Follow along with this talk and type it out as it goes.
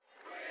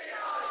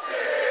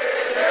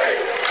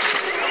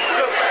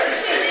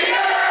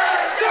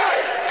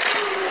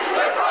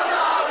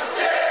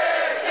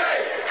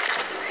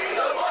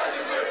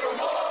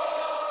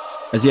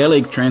As the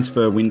A-League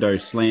transfer window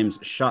slams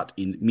shut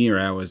in mere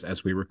hours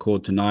as we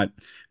record tonight,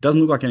 it doesn't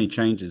look like any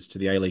changes to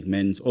the A-League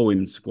men's or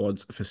women's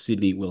squads for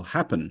Sydney will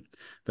happen.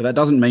 But that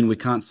doesn't mean we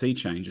can't see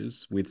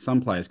changes, with some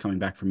players coming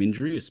back from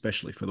injury,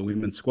 especially for the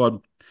women's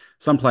squad.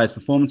 Some players'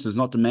 performances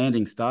not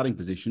demanding starting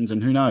positions,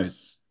 and who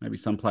knows, maybe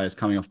some players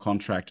coming off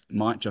contract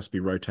might just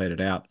be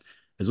rotated out,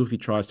 as if he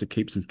tries to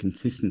keep some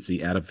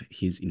consistency out of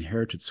his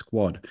inherited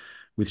squad,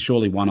 with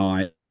surely one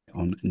eye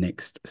on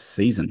next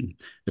season.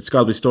 But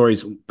Sky Blue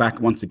Stories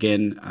back once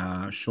again.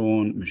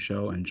 Sean,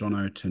 Michelle, and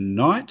Jono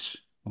tonight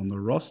on the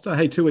roster.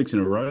 Hey, 2 weeks in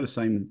a row, the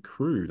same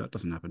crew. That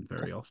doesn't happen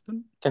very often.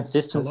 Hello.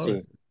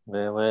 Consistency.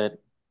 What's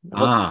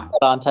Ah,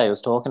 what Ante was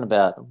talking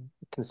about?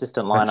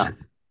 Consistent that's lineup.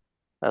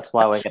 That's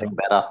why we're that's getting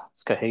right. better.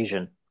 It's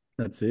cohesion.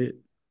 That's it.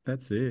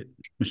 That's it.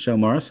 Michelle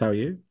Morris, how are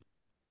you?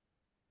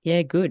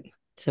 Yeah, good.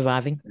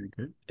 Surviving. Very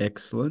good.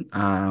 Excellent.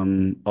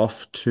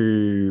 Off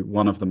to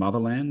one of the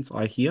motherlands,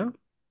 I hear.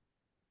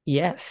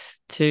 Yes,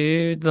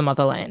 to the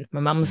motherland,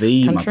 my mum's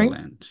The country.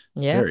 motherland.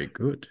 Yeah, Very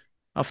good.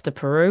 off to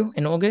Peru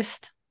in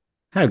August.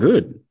 How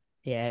good.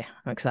 Yeah,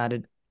 I'm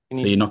excited. Can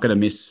So you, you're not gonna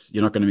miss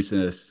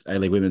this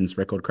A-League women's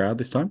record crowd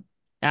this time?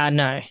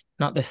 No,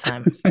 not this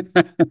time.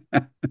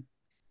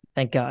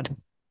 Thank God.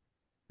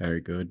 Very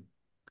good.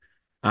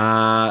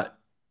 Uh,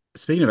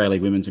 Speaking of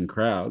A-League women's and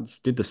crowds,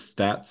 did the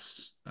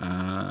stats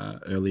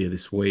earlier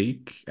this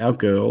week. Our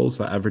girls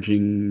are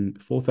averaging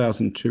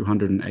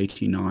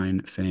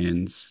 4,289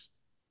 fans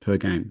per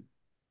game.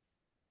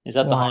 is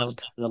that the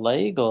highest Wild. in the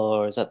league,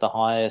 or is that the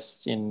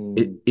highest It, in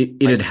it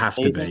it'd recent have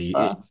to seasons? be.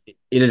 But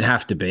It'd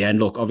have to be. And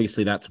look,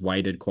 obviously that's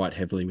weighted quite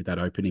heavily with that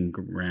opening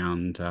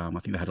round. I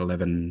think they had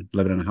 11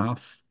 and a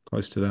half,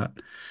 close to that.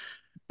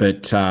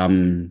 But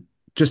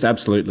just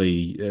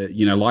absolutely,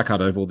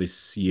 Leichhardt Oval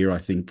this year, I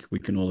think we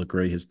can all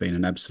agree has been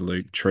an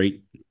absolute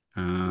treat.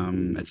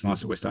 It's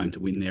nice that we're starting to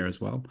win there as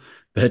well.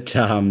 But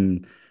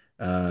whether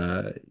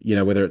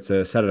it's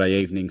a Saturday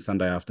evening,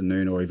 Sunday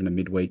afternoon, or even a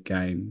midweek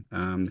game,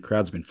 the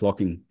crowd's been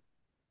flocking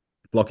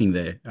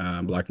there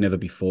like never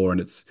before.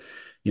 And it's,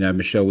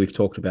 Michelle, we've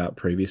talked about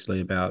previously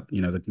about,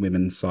 the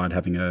women's side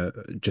having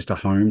just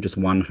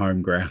one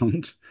home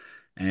ground.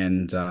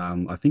 And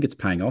I think it's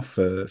paying off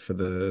for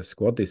the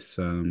squad this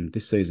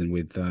season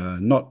with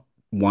not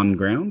one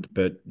ground,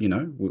 but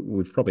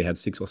we've probably had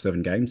 6 or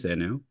 7 games there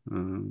now.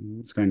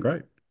 It's going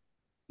great.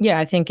 Yeah,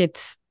 I think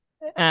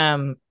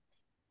um,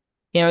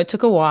 it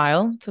took a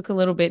while, took a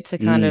little bit to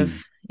kind of,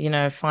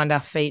 Mm. find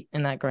our feet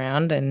in that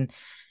ground. And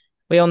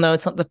we all know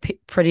it's not the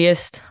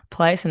prettiest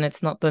place and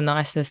it's not the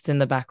nicest in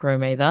the back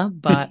room either,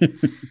 but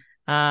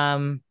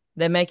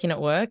they're making it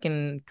work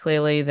and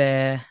clearly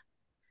they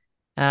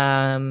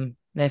found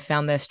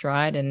their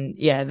stride. And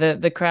yeah,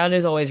 the crowd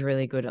is always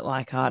really good at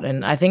Leichhardt,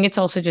 and I think it's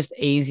also just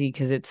easy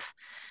because it's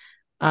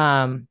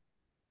um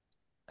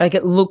like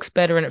it looks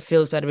better and it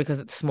feels better because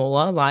it's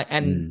smaller, like,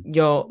 and Mm.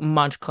 you're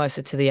much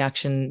closer to the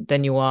action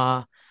than you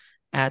are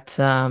at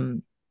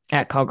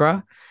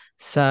Cogra.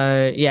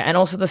 So yeah, and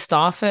also the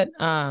staff at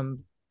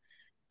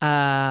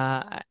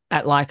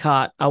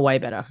Leichhardt are way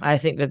better. I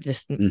think they're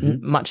just Hmm.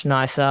 much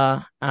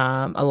nicer,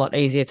 a lot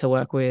easier to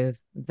work with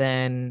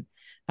than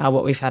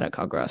what we've had at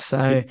Cogra.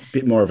 So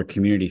Bit more of a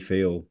community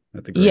feel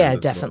at the yeah,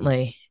 ground as well,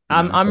 definitely.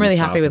 I'm from a really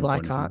happy with staffing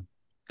point of Leichhardt. view.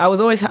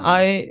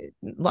 Mm.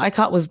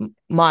 Leichhardt was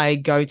my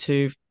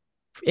go-to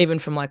even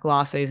from like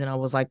last season. I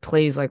was like,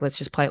 please, like let's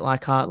just play at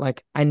Leichhardt.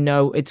 Like I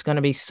know it's going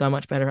to be so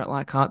much better at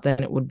Leichhardt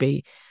than it would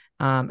be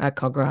at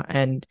Cogra,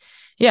 and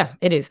yeah,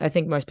 it is. I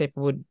think most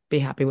people would be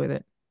happy with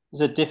it.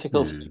 is it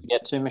difficult for you Yeah. to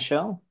get to,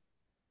 Michelle?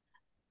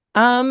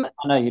 Um,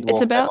 I know you'd it's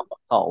walk over about the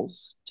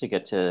Coles to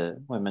get to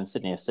Women's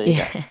Sydney FC game.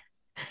 yeah.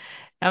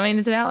 I mean,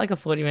 it's about like a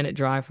 40-minute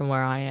drive from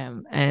where I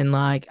am. And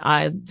like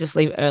I just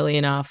leave early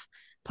enough,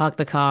 park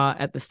the car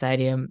at the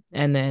stadium,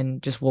 and then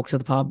just walk to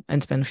the pub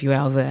and spend a few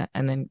hours there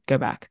and then go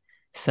back.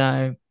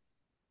 So,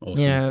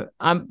 Awesome.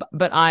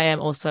 but I am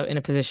also in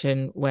a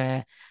position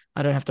where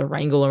I don't have to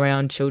wrangle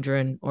around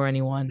children or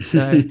anyone.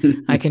 So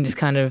I can just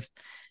kind of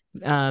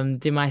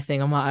do my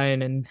thing on my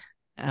own. And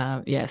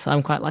yeah, so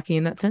I'm quite lucky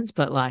in that sense.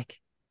 But like,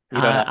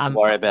 You don't have to I'm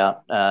worry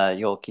about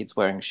your kids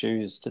wearing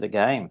shoes to the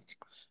game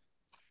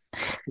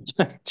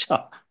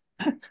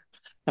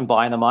and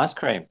buying them ice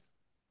cream.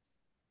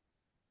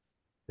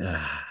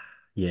 Ah,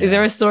 is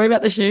there yeah. a story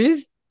about the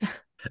shoes?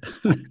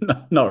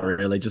 Not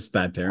really, just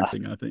bad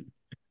parenting, I think.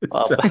 It's,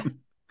 Well,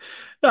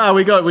 no,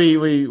 we got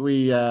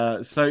we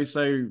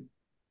so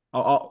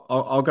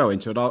I'll go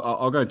into it.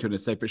 I'll go into it in a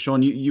sec. But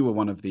Sean, you were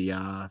one of the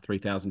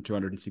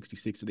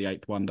 3,266 of the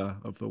eighth wonder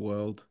of the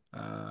world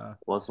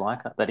was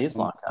like that is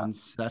like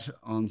that.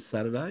 on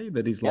Saturday.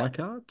 That is Yeah.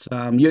 Leichhardt.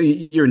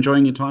 You're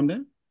enjoying your time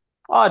there?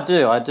 I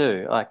do.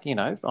 Like,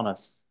 on a,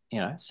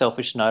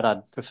 selfish note,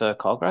 I'd prefer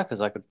Cogra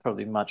because I could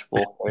probably much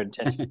walk there in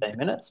 10, 15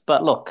 minutes.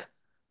 But look,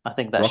 I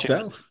think that ship Rockdale?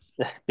 is,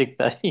 I think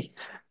they,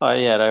 oh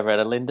yeah, over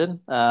at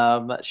Linden,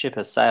 that ship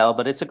has sailed,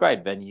 but it's a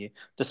great venue,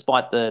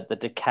 despite the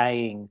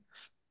decaying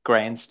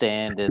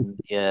grandstand and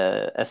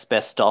the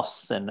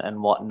asbestos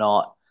and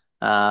whatnot.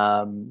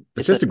 It's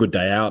It's a just a good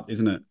day out,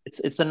 isn't it?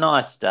 it's a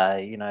nice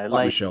day, Like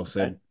late, Michelle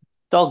said.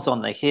 dogs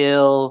on the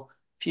hill,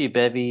 few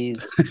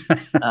bevies.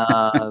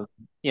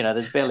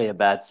 There's barely a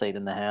bad seat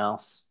in the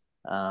house.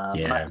 And I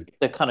Yeah. think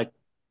the kind of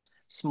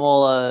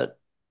smaller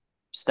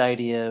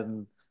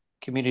stadium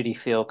community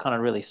feel kind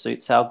of really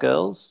suits our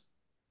girls.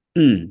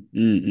 And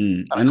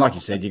like you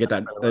said, Complement you get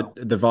that really well.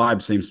 the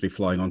vibe seems to be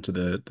flowing onto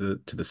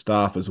the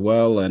staff as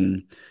well.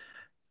 And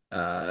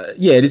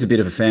yeah, it is a bit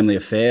of a family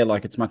affair.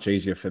 Like it's much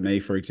easier for me,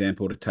 for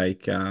example, to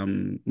take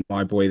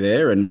my boy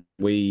there, and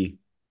we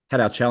had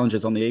our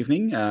challenges on the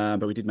evening,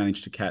 but we did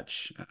manage to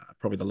catch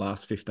probably the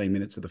last 15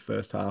 minutes of the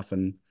first half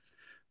and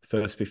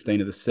first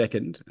 15 of the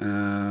second.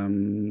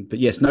 But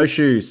yes, no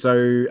shoes. So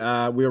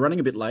we were running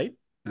a bit late.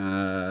 We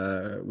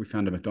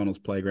found a McDonald's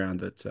playground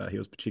that he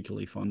was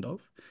particularly fond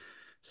of.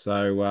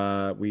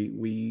 So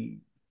we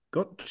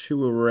got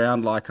to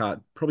around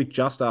Leichhardt probably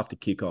just after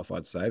kickoff,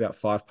 I'd say, about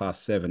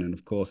 7:05. And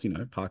of course,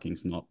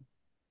 parking's not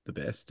the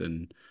best.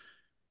 And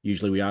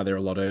usually we are there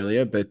a lot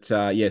earlier. But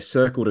yeah,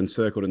 circled and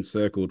circled and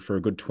circled for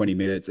a good 20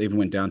 minutes. Even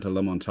went down to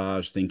La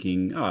Montage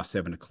thinking,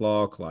 7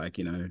 o'clock,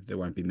 there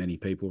won't be many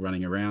people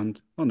running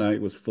around. Oh, no,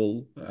 it was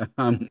full.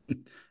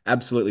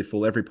 Absolutely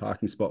full. Every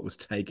parking spot was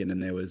taken,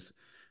 and there was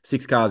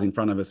 6 cars in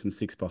front of us and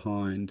 6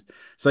 behind.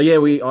 So yeah,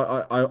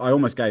 I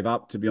almost gave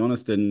up, to be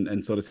honest,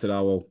 and sort of said,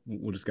 oh well,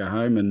 we'll just go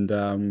home. And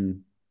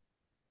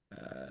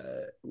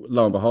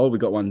lo and behold, we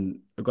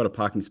got a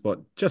parking spot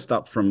just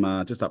up from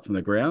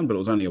the ground, but it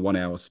was only a 1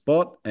 hour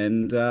spot.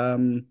 And I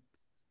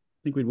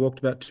think we'd walked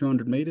about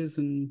 200 meters,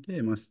 and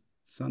yeah, my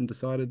son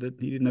decided that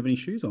he didn't have any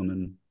shoes on,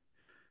 and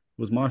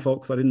it was my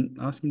fault because I didn't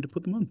ask him to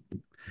put them on.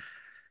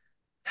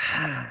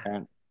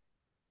 And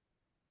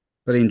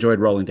But he enjoyed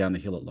rolling down the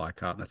hill at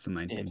Leichhardt. That's the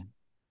main did. thing.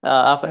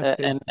 That's good.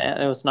 And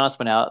it was nice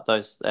when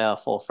our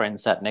 4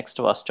 friends sat next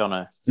to us,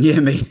 Jono. Yeah,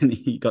 me and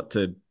he got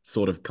to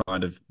sort of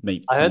kind of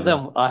meet I some heard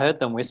of them. I heard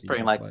them the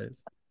whispering other like,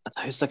 players.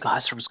 "Are those the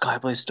guys from Sky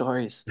Blue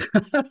Stories?"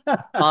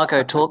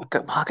 Marco,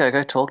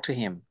 go talk to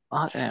him.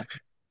 Yeah.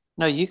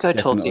 No, you go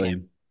talk to him.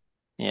 Definitely.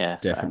 Yeah.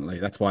 So Definitely.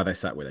 That's why they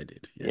sat where they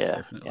did. Yes, yeah,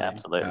 definitely.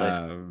 absolutely.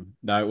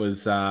 No, it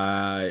was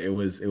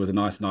a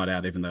nice night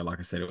out, even though, like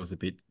I said, it was a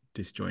bit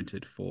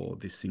disjointed for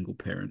this single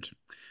parent.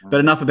 But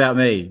Mm. enough about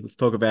me. Let's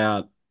talk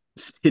about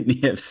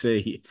Sydney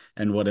FC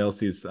and what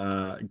else is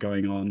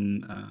going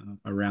on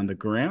around the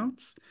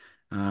grounds.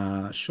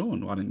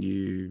 Sean, why don't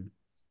you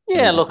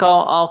Yeah, lead us look,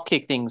 off? I'll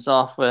kick things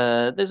off.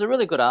 There's a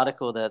really good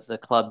article that the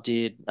club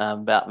did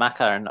about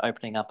Macca and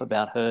opening up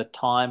about her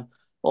time,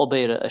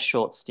 albeit a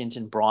short stint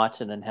in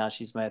Brighton, and how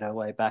she's made her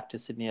way back to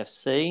Sydney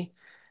FC.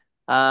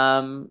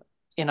 Um,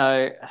 you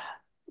know,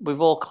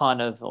 we've all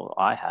kind of, or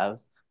I have,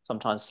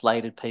 sometimes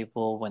slated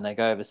people when they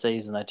go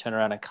overseas and they turn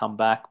around and come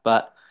back,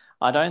 but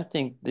I don't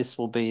think this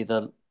will be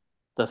the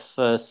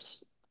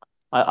first.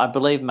 I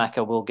believe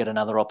Macca will get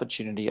another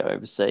opportunity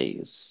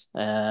overseas.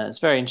 It's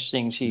very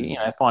interesting. She,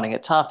 Mm. finding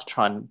it tough to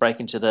try and break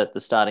into the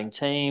starting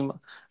team.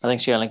 I think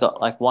she only got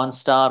like one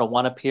start or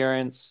one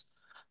appearance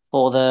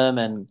for them,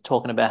 and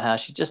talking about how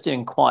she just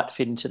didn't quite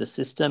fit into the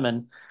system.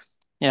 And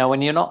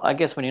when you're not, I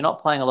guess, when you're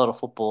not playing a lot of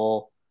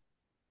football,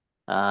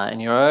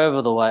 and you're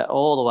all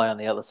the way on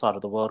the other side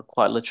of the world,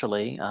 quite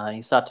literally,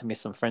 you start to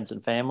miss some friends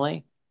and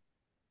family.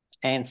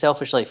 And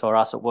selfishly for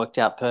us, it worked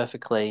out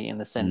perfectly in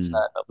the sense Mm.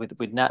 that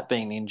with Nat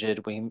being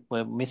injured,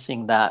 we're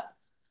missing that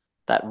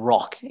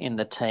rock in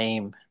the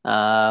team.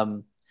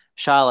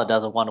 Charlotte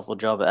does a wonderful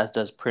job, as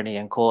does Prinny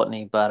and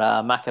Cortnee, but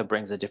Macca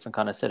brings a different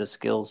kind of set of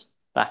skills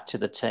back to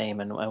the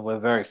team, and we're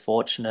very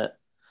fortunate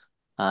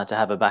to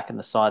have her back in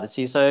the side this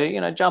year.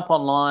 So, jump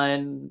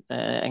online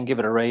and give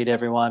it a read,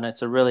 everyone.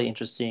 It's a really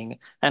interesting,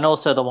 and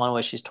also the one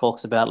where she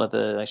talks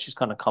about she's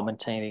kind of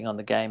commentating on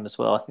the game as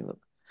well. I think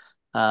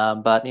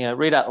but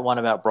read out the one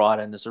about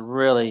Brighton. There's a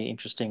really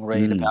interesting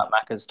read Mm. about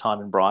Macca's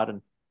time in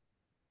Brighton.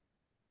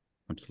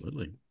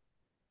 Absolutely.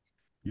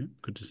 Yeah,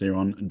 good to see her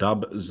on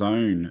Dub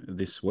Zone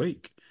this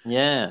week.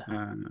 Yeah.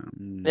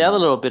 The other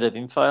Um, little bit of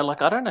info,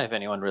 like I don't know if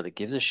anyone really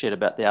gives a shit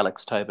about the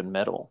Alex Tobin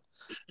medal,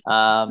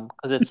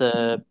 because it's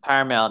a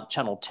Paramount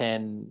Channel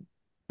 10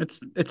 it's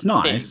thing.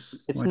 nice.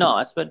 It's Like it's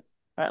nice, but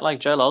like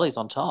Joe Lolly's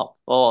on top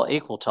or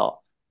equal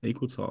top.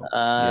 equal top.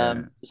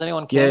 Yeah. Does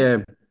anyone Yeah, care?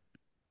 yeah.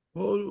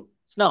 Well,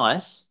 It's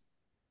nice.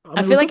 I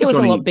I mean, feel we've like got it the was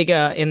a lot Johnny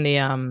bigger in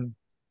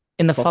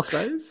the Fox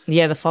Fox. days.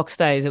 Yeah, the Fox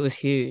days. It was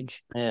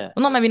huge. Yeah.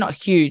 Well, not maybe not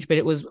huge, but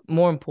it was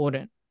more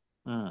important.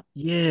 Mm.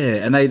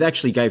 Yeah, and they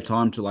actually gave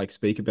time to like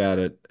speak about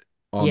it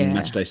on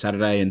Match Yeah. Day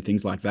Saturday and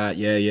things like that.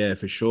 Yeah, yeah,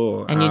 for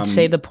sure. And you'd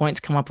see the points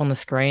come up on the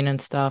screen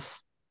and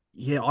stuff.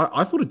 Yeah,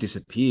 I thought it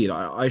disappeared.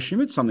 I assume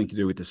it's something to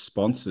do with the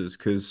sponsors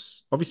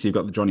because obviously you've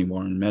got the Johnny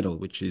Warren Medal,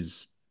 which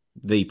is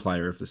the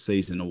Player of the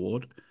Season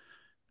award.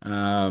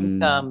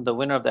 The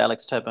winner of the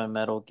Alex Tobin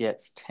medal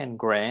gets 10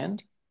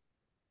 grand.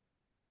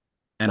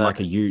 And So like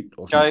a Ute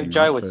or Joe something,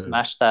 Joe right? would For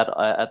smash that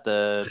at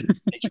the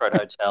Beach Road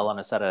Hotel on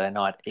a Saturday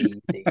night.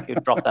 He'd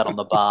drop that on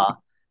the bar,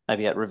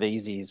 maybe at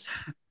Ravisi's,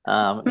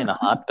 in a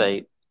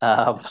heartbeat.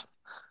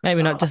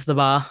 Maybe not just the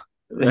bar.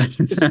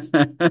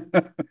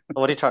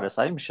 What are you trying to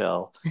say,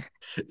 Michelle?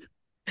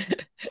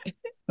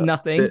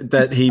 Nothing.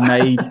 that he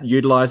may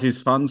utilize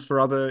his funds for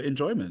other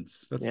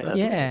enjoyments. That's Yeah, that's that's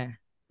Yeah.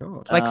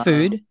 God. Like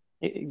food.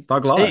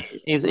 Thug life.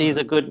 he's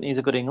a good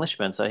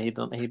Englishman, so he'd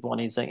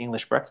want his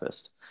English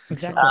breakfast.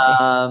 That's right.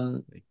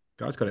 Exactly.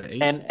 Guy's got to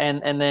eat.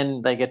 And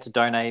then they get to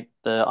donate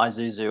the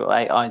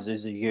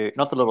Isuzu Ute,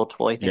 not the little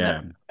toy thing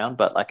Yeah. that around,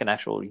 but like an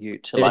actual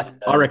Ute to like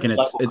I reckon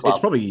it's local club.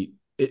 probably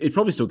it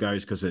probably still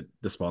goes because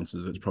the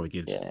sponsors. It probably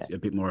gives Yeah. a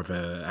bit more of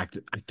a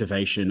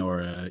activation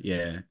or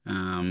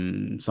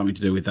something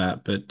to do with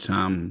that. But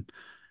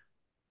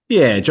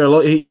yeah,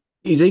 Joe,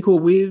 he's equal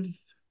with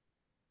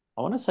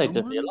I want to say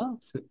someone. Davila,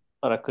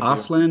 but I could be wrong.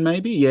 Arslan,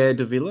 maybe. Yeah,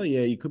 Davila.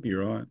 Yeah, you could be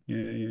right.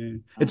 Yeah.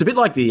 It's a bit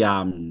like it's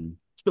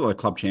a bit like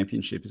club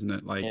championship, isn't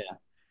it? Like Yeah.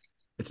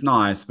 it's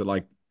nice, but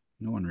like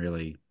no one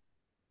really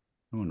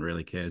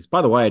cares.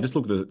 By the way, I just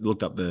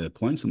looked up the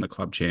points on the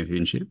club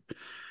championship.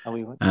 Are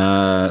we?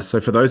 So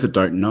for those that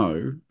don't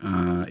know,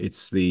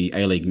 it's the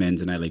A-League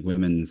men's and A-League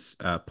women's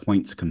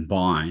points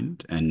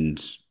combined,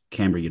 and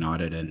Canberra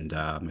United and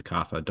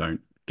Macarthur don't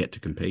get to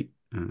compete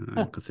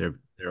because they're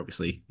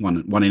obviously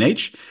one in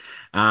each.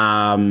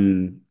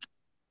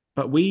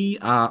 But we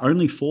are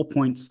only 4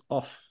 points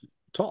off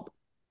top.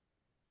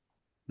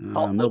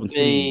 Top Melbourne would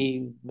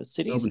City, be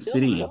City Melbourne still.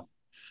 City,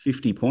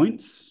 50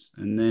 points,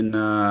 and then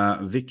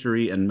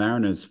Victory and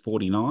Mariners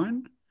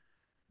 49,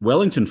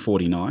 Wellington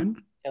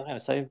 49. I was going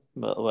to say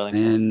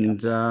Wellington.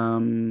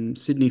 And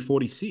Sydney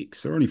 46.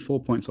 So we're only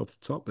 4 points off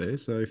the top there.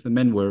 So if the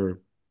men were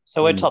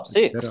So we're top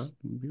better, six.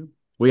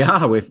 we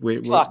are. We're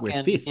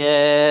Fucking fifth.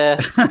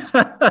 yes. Here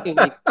we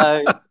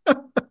go.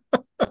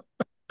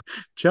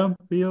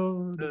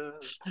 Champion.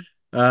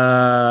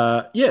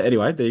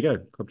 Anyway, there you go.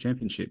 Club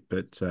championship.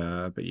 But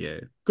yeah,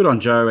 good on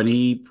Joe. And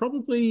he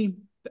probably,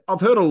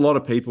 I've heard a lot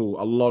of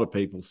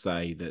people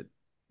say that,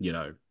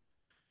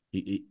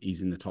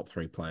 he's in the top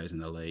three players in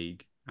the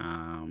league.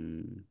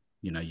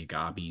 Your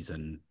Garbies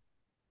and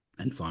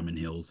Simon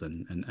Hills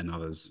and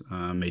others,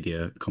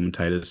 media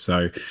commentators.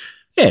 So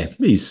yeah,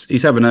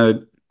 he's having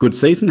a good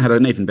season, had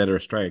an even better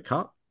Australia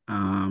Cup.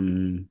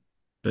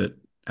 But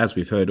as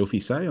we've heard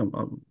Uffy say,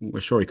 we're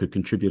sure he could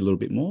contribute a little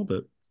bit more,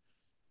 but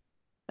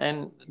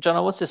And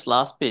Jono, what's this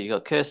last bit? You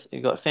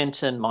got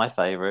Fenton, my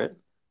favourite,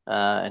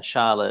 and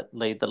Charlotte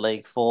lead the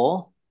league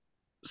four.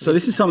 so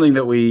this is something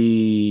that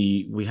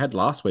we had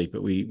last week,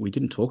 but we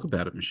didn't talk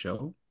about it,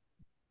 Michelle.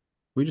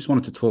 We just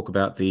wanted to talk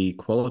about the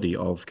quality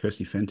of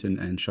Kirsty Fenton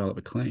and Charlotte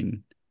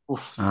McLean,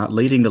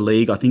 leading the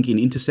league, I think, in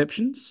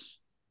interceptions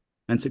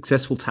and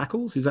successful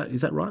tackles. Is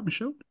that right,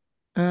 Michelle?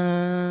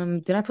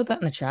 Did I put that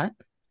in the chat?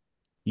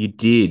 You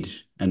did,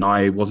 and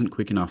I wasn't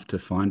quick enough to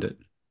find it.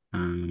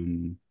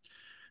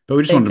 But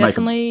we just wanted to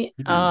definitely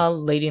are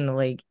leading the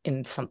league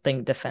in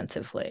something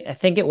defensively. I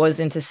think it was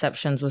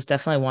interceptions was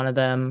definitely one of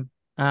them.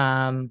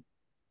 But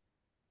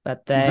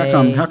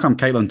how come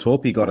Caitlin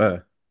Torpey got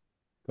a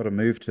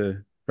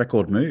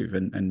record move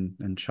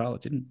and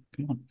Charlotte didn't?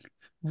 Come on.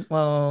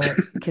 Well,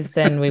 because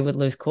then we would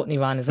lose Cortnee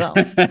Vine as well.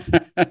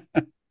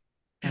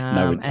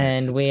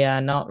 And we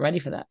are not ready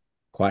for that.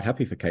 Quite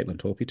happy for Caitlin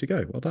Torpey to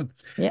go. Well done.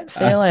 Yep.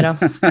 See you later.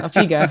 Off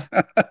you go.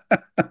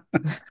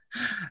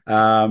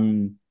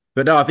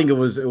 But no, I think it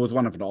was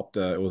one of an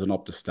Opta. It was an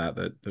Opta stat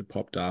that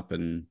popped up,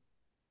 and a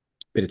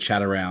bit of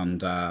chat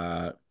around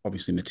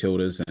obviously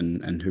Matildas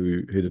and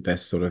who the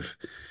best sort of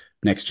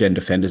next gen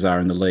defenders are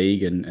in the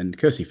league, and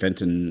Kirsty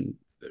Fenton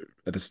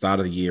at the start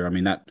of the year. I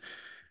mean, that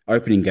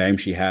opening game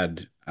she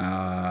had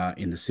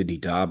in the Sydney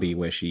Derby,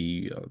 where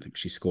I think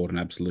she scored an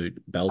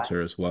absolute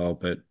belter as well.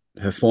 But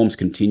her form's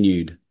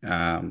continued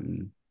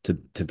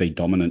to be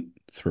dominant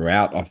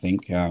throughout. I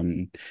think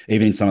even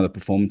in some of the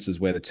performances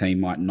where the team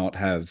might not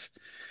have,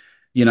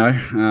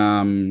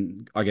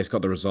 I guess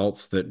got the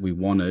results that we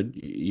wanted.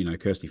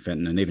 Kirsty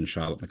Fenton and even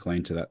Charlotte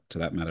McLean to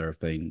that matter have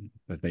been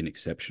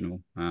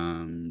exceptional.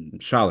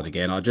 Charlotte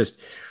again,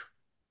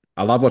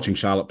 I love watching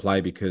Charlotte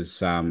play because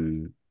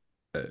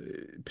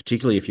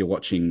particularly if you're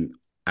watching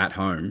at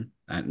home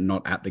and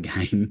not at the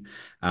game,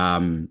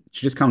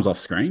 she just comes off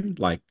screen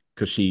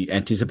because she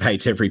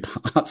anticipates every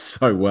pass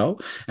so well,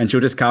 and she'll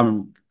just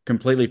come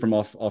completely from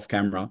off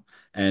camera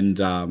and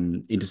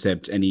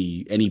intercept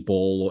any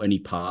ball or any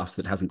pass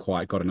that hasn't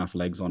quite got enough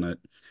legs on it,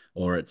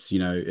 or it's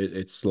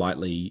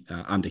slightly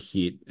under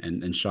hit,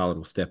 and Charlotte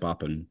will step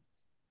up and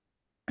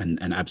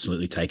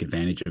absolutely take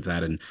advantage of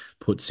that and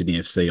put Sydney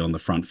FC on the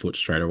front foot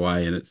straight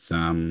away. And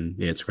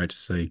it's great to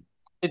see.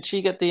 Did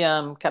she get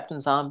the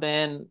captain's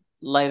armband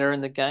later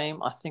in the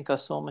game? I think I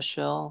saw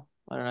Michelle.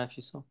 I don't know if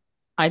you saw.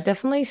 I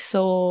definitely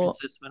saw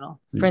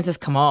Princess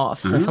come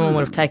off, so someone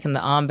would have taken the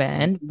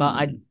armband, but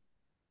I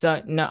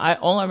don't know.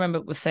 All I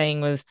remember was saying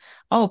was,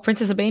 "Oh,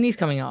 Princess Abini's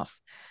coming off,"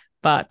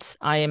 but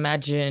I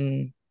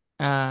imagine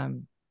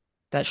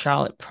that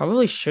Charlotte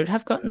probably should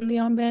have gotten the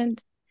armband.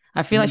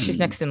 I feel like she's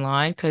next in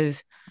line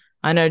because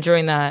I know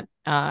during that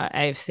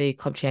AFC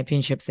Club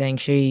Championship thing,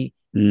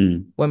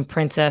 when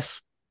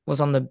Princess was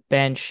on the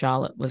bench,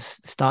 Charlotte was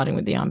starting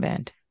with the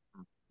armband.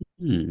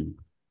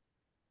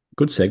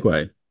 Good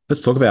segue. Let's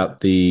talk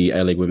about the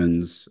A-League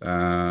Women's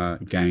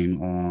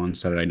game on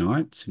Saturday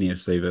night, Sydney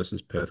FC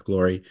versus Perth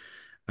Glory.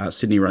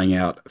 Sydney running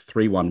out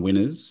 3-1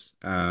 winners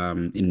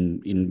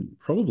in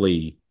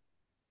probably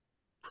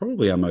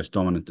our most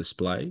dominant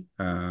display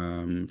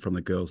from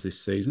the girls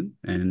this season.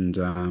 And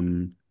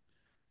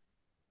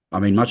I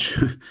mean,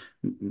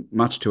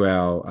 much to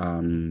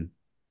our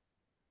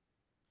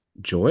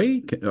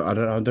joy. I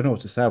don't know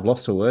what to say. I've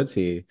lost for words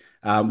here.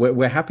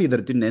 We're happy that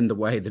it didn't end the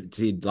way that it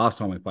did last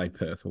time we played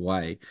Perth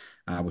away,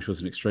 which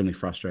was an extremely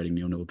frustrating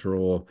 0-0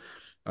 draw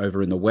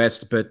over in the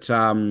West. But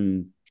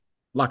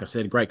like I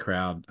said, great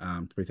crowd,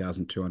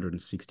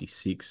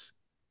 3,266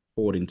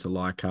 poured into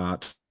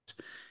Leichhardt.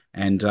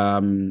 And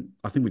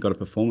I think we got a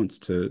performance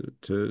to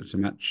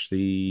match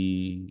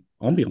the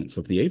ambience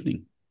of the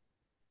evening.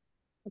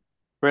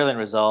 Brilliant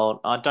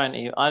result. I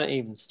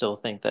even still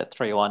think that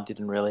 3-1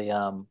 didn't really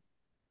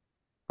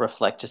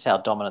reflect just how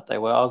dominant they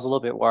were. I was a little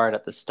bit worried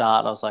at the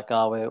start. I was like,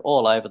 oh, we're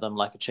all over them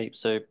like a cheap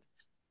soup.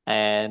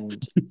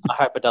 And I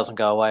hope it doesn't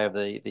go away of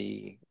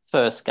the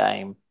first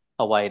game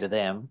away to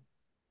them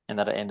and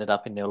that it ended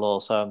up in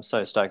 0-0. So I'm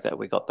so stoked that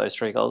we got those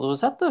 3 goals.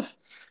 Was that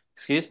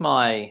excuse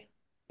my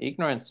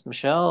ignorance,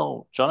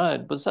 Michelle,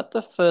 Jono, was that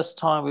the first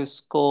time we've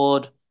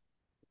scored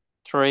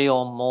 3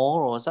 or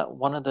more, or was that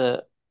one of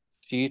the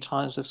few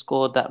times we've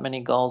scored that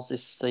many goals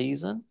this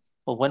season?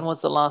 Or when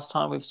was the last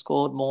time we've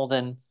scored more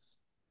than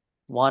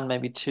 1,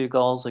 maybe 2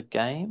 goals a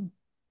game?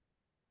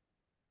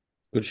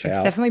 Good It's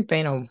shout. definitely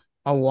been a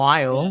Yeah.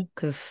 while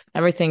because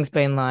everything's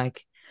been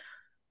like,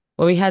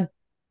 well, we had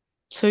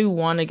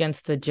 2-1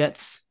 against the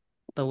Jets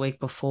the week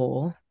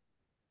before.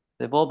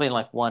 They've all been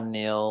like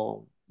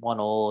 1-0,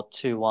 1-1,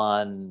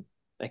 2-1,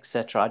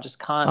 etc. I just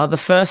can't. The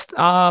first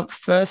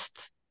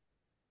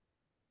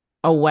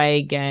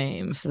away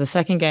game. So the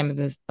second game of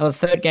the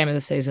third game of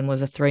the season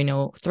was a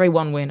 3-0,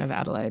 3-1 win of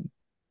Adelaide.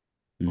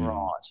 Mm.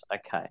 Right.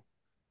 Okay.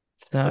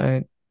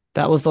 So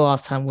that was the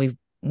last time we've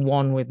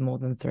won with more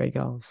than 3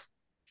 goals.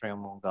 3 or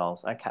more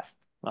goals. Okay.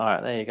 All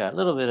right. There you go. A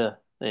little bit of,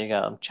 there you go.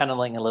 I'm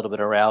channeling a little bit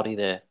of rowdy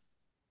there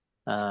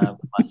with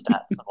my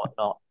stats and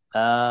whatnot.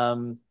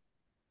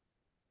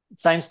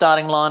 Same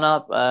starting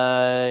lineup.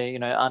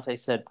 Ante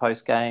said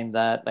post game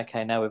that,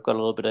 okay, now we've got a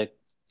little bit of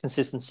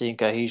consistency and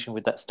cohesion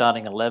with that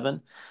starting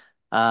 11.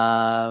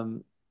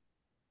 Um,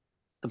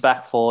 the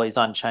back four is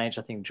unchanged.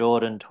 I think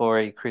Jordan,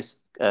 Tori, Chris,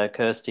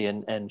 Kirsty,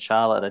 and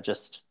Charlotte are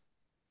just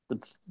the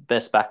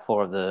best back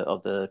four of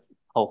the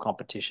whole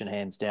competition,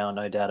 hands down,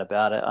 no doubt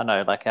about it. I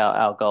know like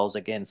our goals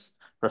against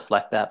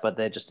reflect that, but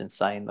they're just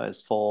insane,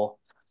 those four.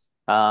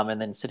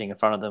 And then sitting in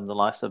front of them, the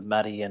likes of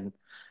Maddie and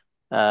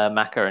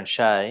Macca and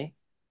Shay.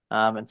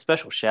 And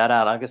special shout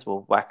out, I guess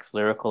we'll wax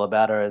lyrical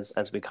about her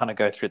as we kind of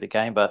go through the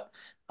game, but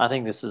I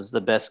think this is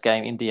the best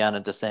game Indiana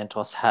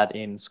DeSantos had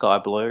in Sky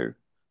Blue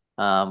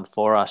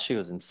for us. She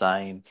was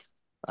insane.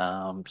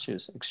 She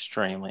was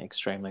extremely,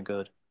 extremely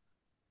good.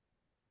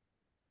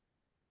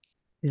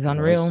 It's She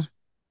unreal. was.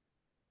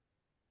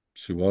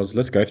 She was.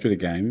 Let's go through the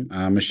game.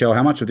 Michelle,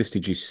 how much of this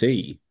did you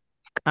see?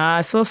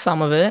 I saw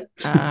some of it.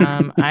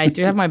 I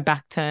do have my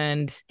back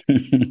turned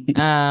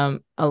a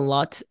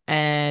lot,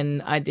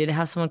 and I did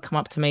have someone come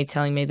up to me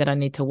telling me that I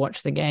need to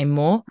watch the game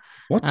more.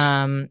 What?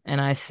 And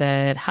I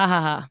said, ha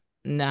ha ha,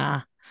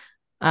 nah.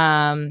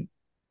 Um,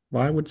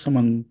 Why would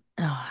someone?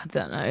 I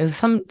don't know. It was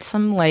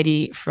some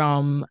lady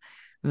from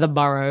the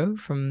borough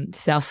from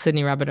South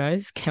Sydney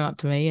Rabbitohs came up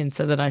to me and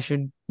said that I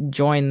should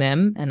join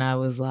them, and I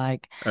was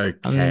like, I'm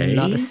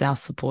not a Okay. South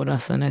supporter,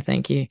 so no,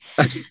 thank you.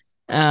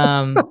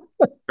 Um,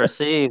 For a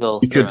seagull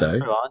You through should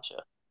and though. through, aren't you?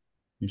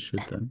 You should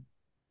though.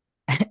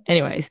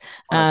 anyways,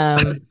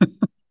 Whatever.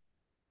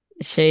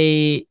 so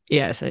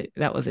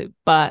that was it.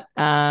 But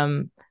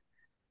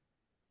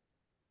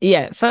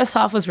yeah, first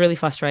half was really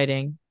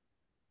frustrating.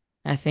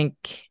 I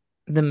think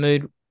the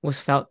mood was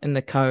felt in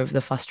the cove,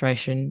 the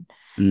frustration,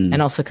 and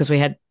Mm. also because we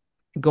had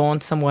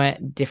gone somewhere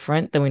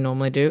different than we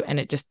normally do, and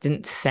it just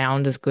didn't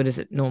sound as good as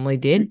it normally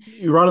did.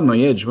 You're right on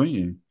the edge, weren't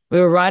you? We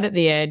were right at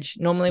the edge.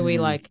 Normally we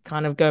Mm. like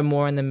kind of go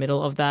more in the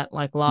middle of that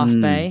like last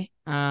Mm. bay.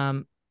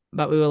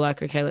 But we were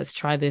like, okay, let's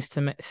try this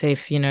to see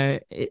if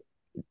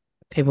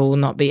people will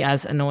not be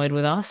as annoyed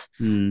with us.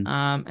 Mm.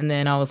 And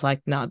then I was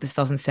like, no, this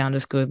doesn't sound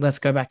as good. Let's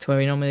go back to where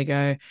we normally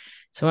go.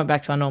 So I went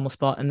back to our normal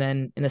spot, and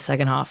then in the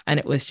second half, and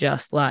it was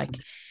just like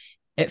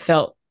it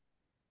felt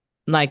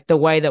like the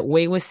way that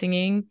we were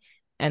singing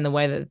and the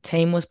way that the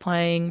team was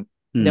playing,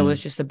 there was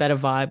Mm. just a better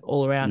vibe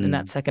all around in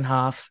that Mm. second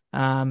half.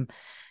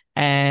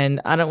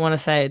 And I don't want to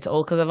say it's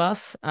all because of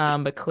us,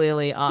 but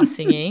clearly our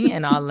singing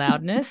and our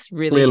loudness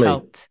really Clearly,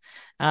 helped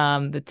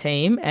the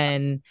team,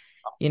 and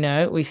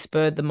we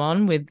spurred them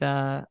on with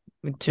I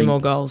 2 more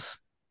think goals.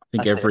 I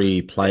think I see a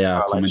every big player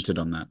correlation. commented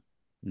on that.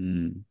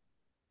 Mm.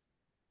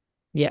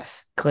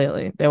 Yes,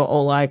 clearly they were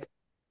all like,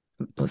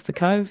 "It was the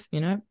Cove,"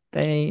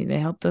 they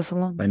helped us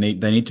along. They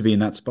need to be in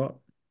that spot.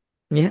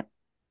 Yeah.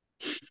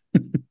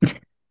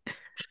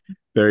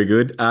 Very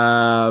good.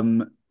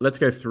 Let's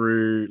go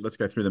through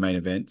the main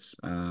events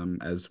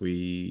as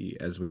we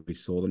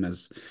saw them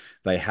as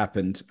they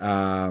happened.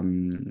 I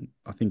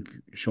think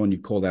Sean, you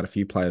called out a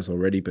few players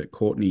already, but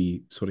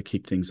Cortnee sort of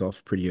kicked things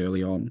off pretty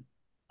early on.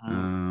 Mm.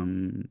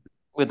 Um,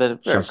 with a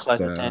very Just close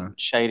attempt,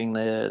 shading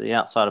the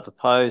outside of the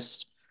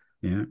post.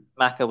 yeah.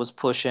 Maka was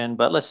pushing,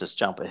 but let's just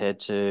jump ahead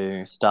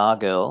to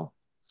Stargirl.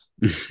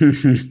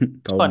 Golden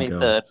girl.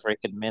 23rd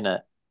freaking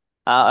minute.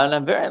 And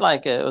I'm very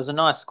it was a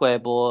nice square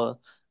ball.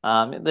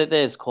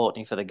 There's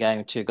Cortnee for the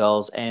game, 2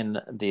 goals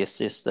and the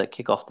assist that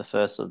kick off the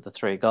first of the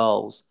 3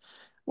 goals.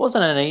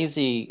 Wasn't an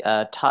easy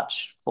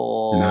touch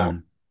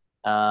No.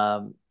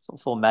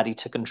 for Maddie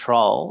to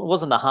control. It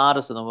wasn't the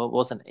hardest of them, but it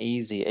wasn't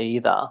easy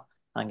either.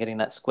 And getting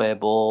that square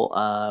ball,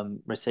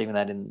 receiving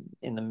that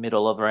in the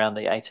middle of around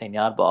the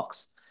 18-yard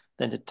box.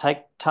 Then to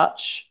take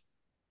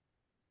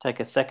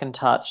a second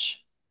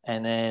touch,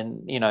 and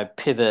then,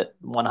 pivot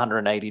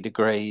 180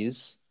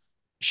 degrees,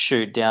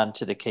 shoot down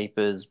to the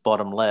keeper's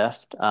bottom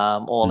left,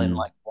 all in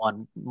like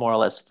one more or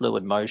less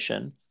fluid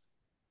motion.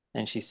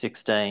 And she's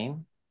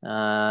 16.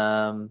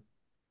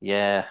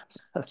 Yeah,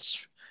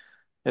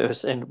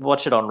 and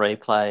watch it on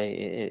replay.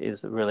 It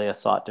is really a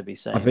sight to be I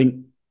seen. think,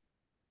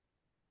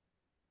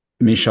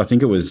 Mish, I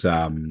think it was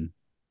the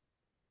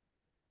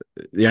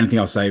only thing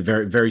I'll say,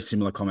 very, very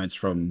similar comments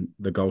from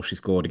the goal she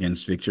scored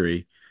against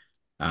Victory.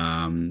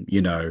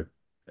 You know,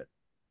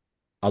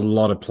 a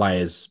lot of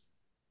players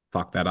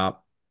fuck that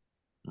up,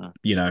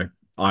 you know,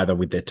 either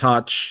with their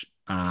touch,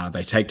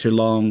 they take too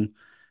long,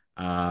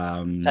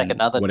 Take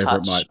another whatever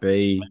it touch might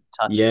be. when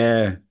touching.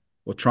 Yeah.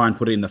 Or try and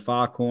put it in the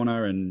far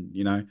corner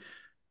and,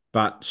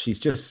 but she's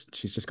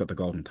just got the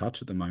golden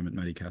touch at the moment,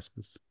 Maddie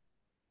Caspers.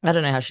 I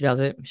don't know how she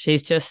does it.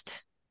 She's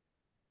just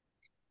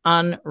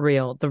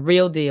unreal, the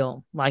real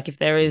deal. Like, if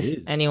there is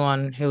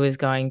anyone who is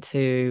going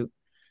to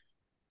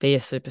be a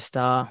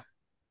superstar,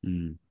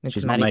 it's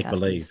she's not Maddie make Caspers.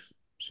 believe.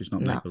 She's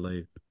not No. make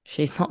believe.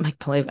 She's not make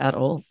believe at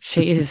all.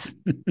 She is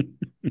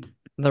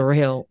the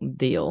real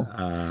deal.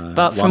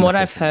 But from what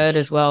I've heard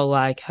as well,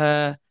 like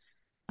her,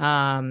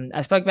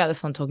 I spoke about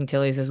this on Talking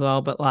Tillies as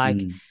well, but like,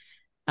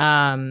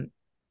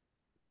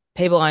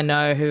 people I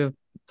know who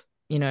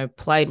have,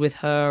 played with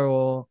her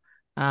or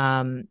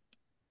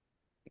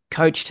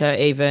coached her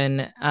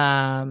even,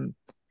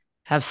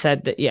 have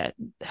said that, yeah,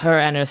 her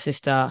and her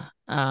sister,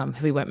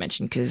 who we won't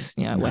mention because,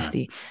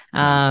 Westy,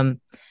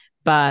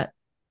 but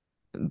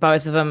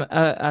both of them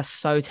are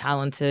so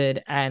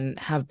talented and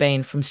have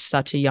been from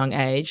such a young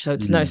age. So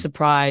it's no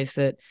surprise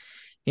that,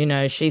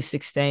 she's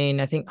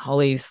 16. I think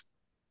Holly's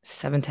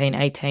 17,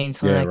 18,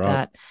 something like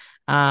that.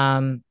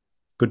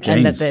 Good genes.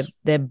 And that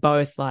they're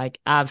both like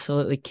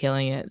absolutely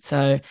killing it.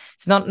 So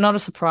it's not a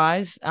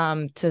surprise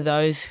to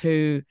those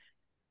who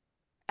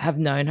have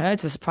known her.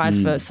 It's a surprise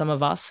for some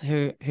of us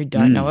who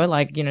don't know her.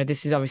 Like,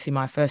 this is obviously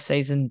my first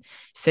season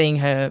seeing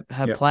her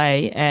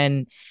play.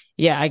 And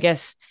yeah, I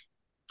guess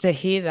to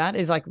hear that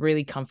is like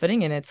really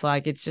comforting, and it's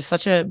like it's just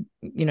such a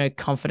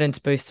confidence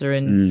booster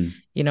in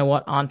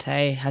what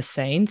Ante has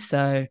seen.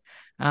 So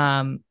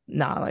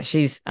like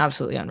she's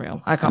absolutely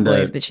unreal. I can't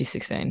believe that she's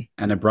 16.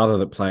 And a brother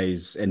that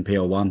plays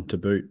NPL1 to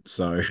boot.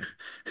 So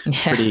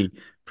yeah.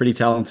 pretty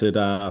talented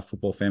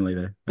football family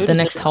there. The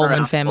next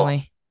Holman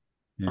family.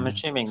 Yeah. I'm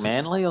assuming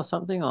Manly or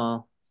something,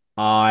 or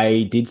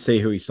I did see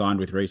who he signed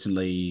with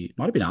recently.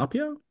 Might have been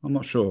Apia. I'm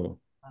not sure.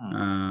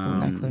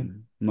 No clue.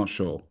 Not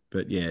sure,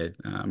 but yeah,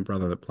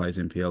 brother that plays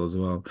NPL as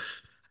well.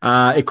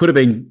 It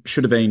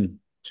should have been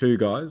 2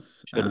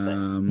 guys.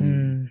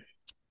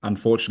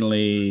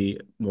 Unfortunately,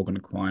 Morgan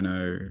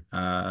Aquino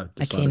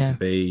decided to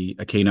be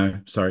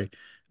Aquino. Sorry,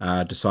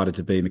 decided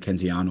to be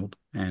Mackenzie Arnold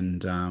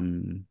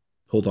and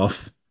pulled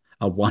off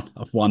a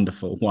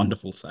wonderful,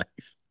 wonderful save.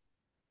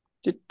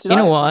 You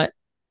know what?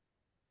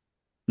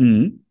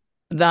 Mm.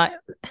 That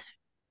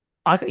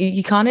I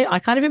can't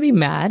even be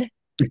mad.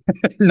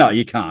 No,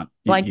 you can't.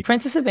 Like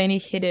Princess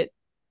Aveni hit it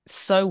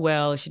so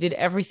well. She did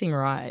everything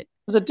right.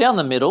 Was it down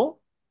the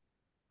middle?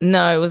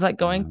 No, it was like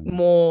going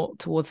more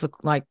towards the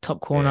like top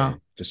corner. Yeah,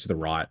 just to the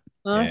right.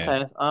 Okay.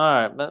 Yeah. All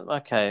right. But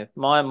okay.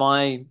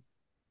 My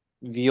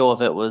view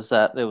of it was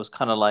that it was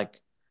kind of like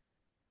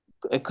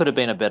it could have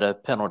been a better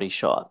penalty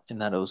shot in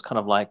that it was kind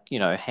of like,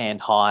 hand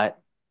height,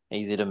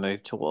 easy to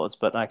move towards.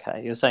 But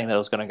okay, you're saying that it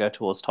was going to go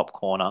towards top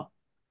corner.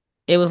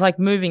 It was like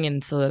moving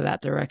in sort of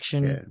that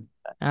direction.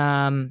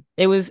 Yeah.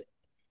 It was,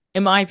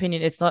 in my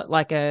opinion, it's not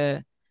like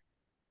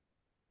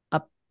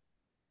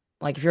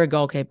like if you're a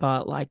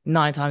goalkeeper, like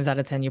 9 times out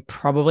of 10, you're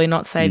probably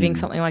not saving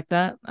something like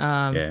that.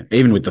 Yeah,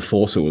 even with the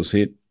force it was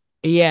hit.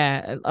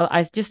 Yeah,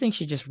 I just think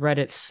she just read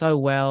it so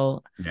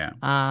well. Yeah.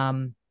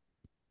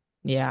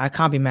 Yeah, I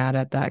can't be mad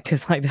at that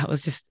because like that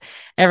was just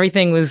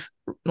everything was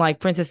like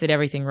Princess did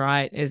everything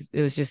right. It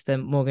was just that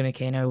Morgan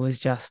Aquino was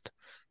just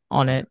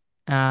on it.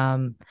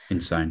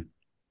 Insane.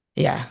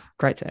 Yeah,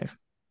 great save.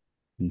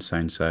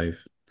 Insane save.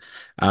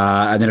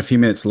 And then a few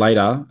minutes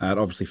later, it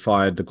obviously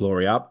fired the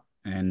Glory up,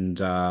 and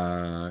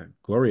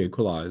Glory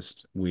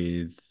equalised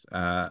with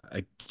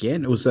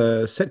again. It was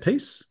a set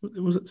piece.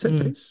 Was it set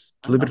piece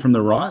delivered from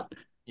the right?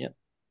 Yeah.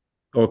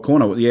 Or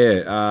corner?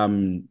 Yeah.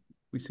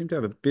 We seem to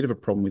have a bit of a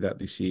problem with that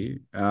this year.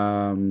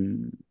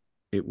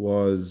 It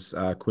was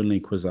Quinley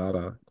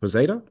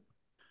Quezada.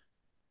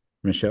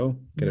 Michelle,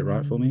 get it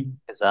right for me.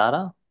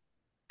 Quezada.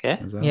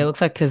 Okay. Yeah, it looks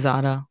like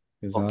Quezada.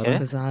 Gazada,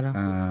 Gazada.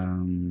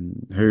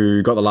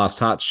 who got the last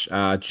touch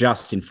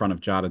just in front of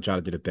Jada.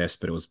 Jada did it best,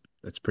 but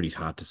it's pretty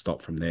hard to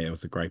stop from there. It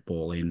was a great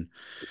ball in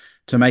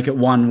to make it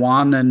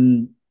 1-1.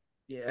 And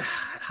yeah,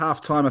 at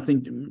halftime, I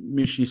think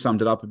Mishi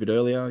summed it up a bit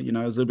earlier. You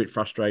know, there's a little bit of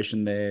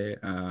frustration there,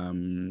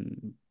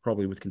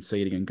 probably with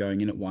conceding and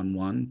going in at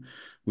 1-1.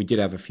 We did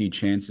have a few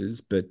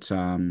chances, but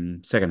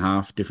second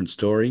half, different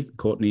story.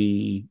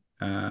 Cortnee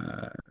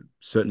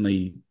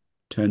certainly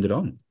turned it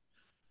on.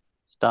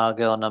 Star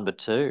girl number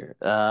 2.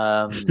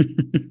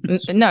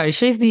 No,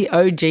 she's the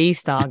OG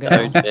star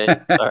girl.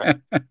 OG, sorry.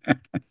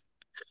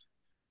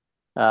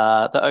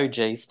 The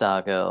OG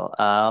star girl.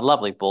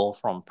 Lovely ball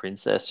from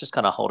Princess, just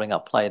kind of holding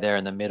up play there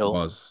in the middle.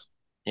 Was.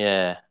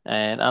 Yeah,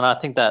 and I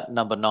think that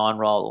number 9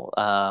 role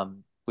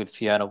with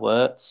Fiona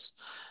Wirtz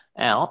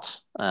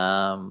out,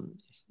 for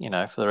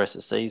the rest of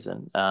the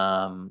season,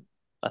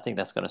 I think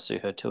that's going to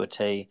suit her to a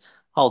T.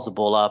 Holds the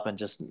ball up and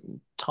just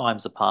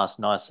times the pass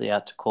nicely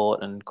out to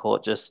Court, and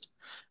Court just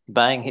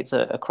bang hits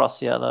it across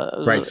the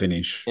other. Great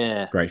finish.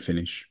 Yeah, great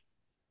finish.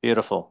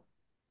 Beautiful.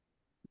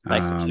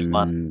 Makes it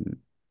 2-1.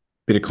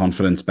 Bit of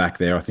confidence back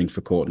there, I think,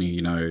 for Cortnee.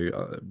 You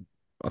know,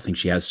 I think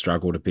she has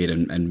struggled a bit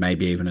and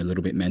maybe even a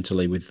little bit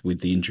mentally with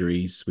the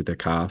injuries with her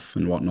calf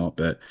and whatnot.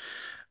 But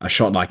a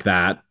shot like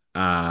that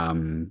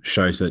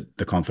shows that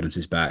the confidence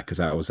is back, because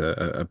that was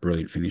a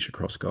brilliant finish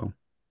across goal.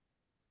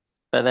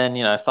 But then,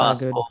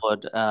 fast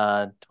forward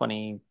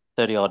 20,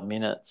 30 odd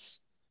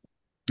minutes.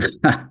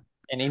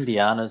 And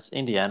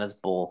Indiana's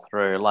ball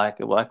through. Like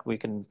we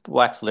can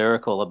wax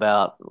lyrical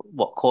about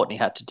what Cortnee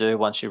had to do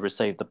once she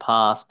received the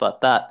pass, but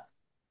that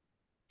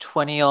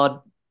 20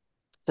 odd,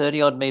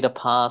 30 odd meter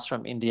pass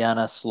from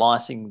Indiana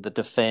slicing the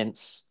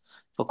defense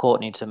for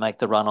Cortnee to make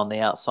the run on the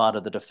outside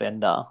of the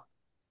defender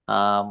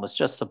was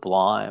just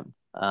sublime.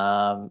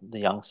 The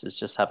youngsters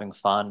just having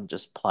fun,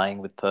 just playing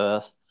with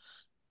Perth.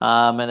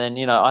 And then,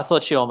 I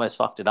thought she almost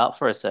fucked it up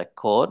for a sec,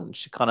 Court, and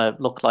she kind of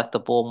looked like the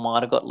ball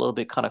might have got a little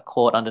bit kind of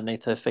caught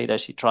underneath her feet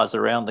as she tries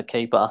around the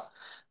keeper.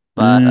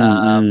 But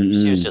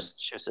she was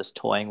just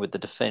toying with the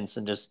defense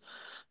and just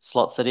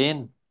slots it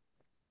in.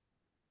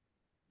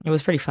 It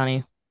was pretty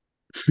funny.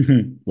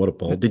 What a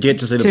ball. Did you get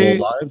to see the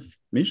ball live,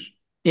 Mish?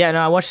 Yeah,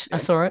 no, I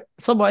saw it.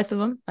 I saw both of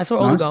them. I saw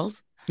all the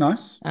goals.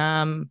 Nice.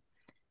 I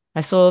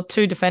saw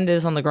 2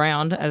 defenders on the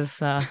ground as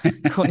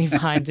Cortnee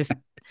Vine just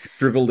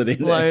dribbled it in,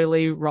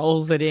 slowly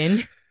rolls it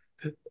in.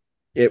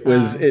 It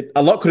was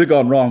a lot could have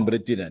gone wrong, but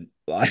it didn't.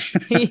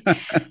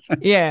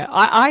 Yeah,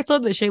 I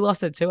thought that she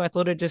lost it too. I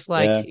thought it just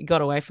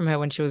got away from her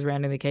when she was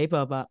rounding the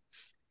keeper, but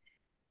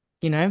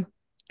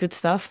good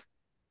stuff.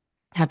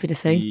 Happy to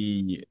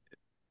see.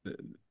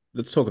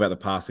 Let's talk about the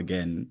pass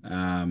again,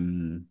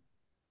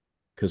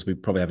 because we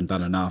probably haven't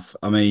done enough.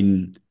 I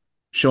mean,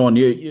 Sean,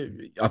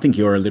 I think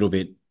you're a little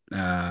bit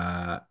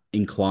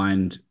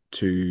inclined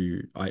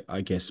to,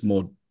 I guess,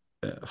 more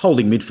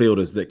holding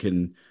midfielders that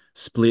can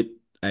split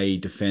a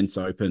defense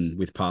open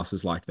with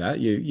passes like that.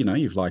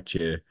 You've liked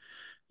your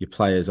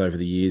players over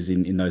the years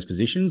in those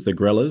positions, the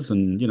Grellas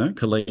and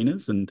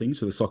Kalinas and things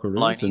for the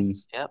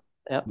Socceroos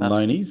and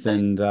Loney's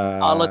and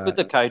look, with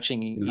the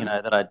coaching,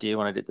 that I did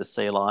when I did the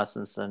C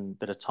license and a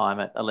bit of time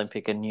at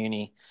Olympic and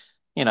uni,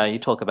 you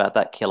talk about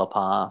that killer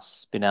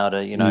pass, being able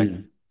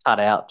to cut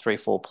out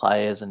 3-4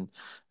 players and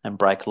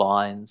break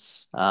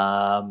lines.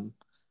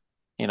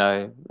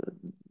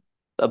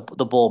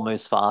 The ball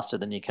moves faster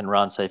than you can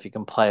run. So if you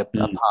can play a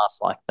pass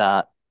like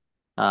that,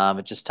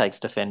 it just takes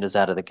defenders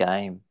out of the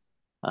game.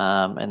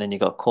 And then you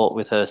got caught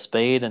with her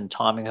speed and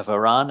timing of her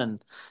run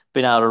and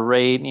being able to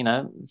read,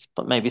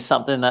 maybe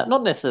something that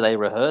not necessarily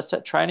rehearsed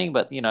at training,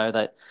 but,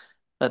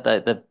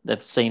 that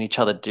they've seen each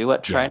other do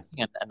at training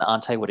and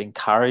Ante would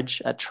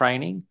encourage at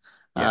training,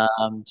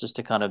 just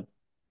to kind of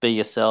be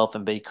yourself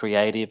and be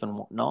creative and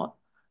whatnot.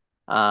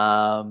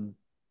 And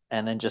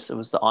then it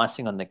was the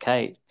icing on the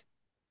cake.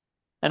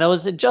 And it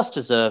was just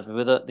deserved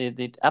with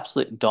the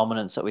absolute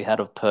dominance that we had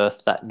of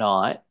Perth that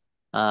night.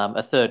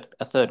 A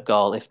third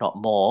goal, if not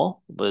more,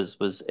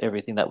 was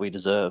everything that we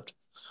deserved.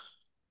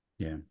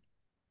 Yeah,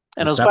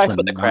 and it was great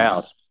for the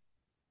crowd.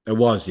 It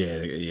was,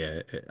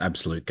 yeah,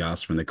 absolute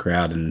gasp from the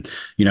crowd. And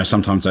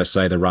sometimes they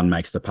say the run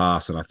makes the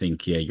pass, and I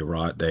think you're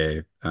right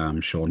there,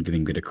 Sean,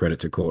 giving a bit of credit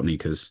to Cortnee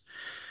because,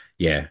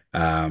 if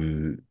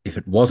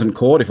it wasn't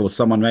caught, if it was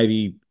someone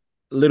maybe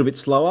a little bit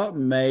slower,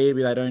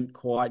 maybe they don't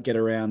quite get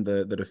around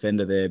the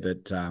defender there,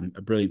 but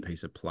a brilliant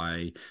piece of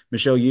play.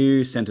 Michelle,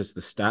 you sent us the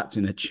stats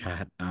in the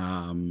chat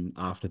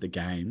after the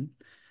game.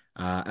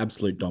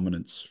 Absolute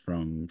dominance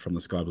from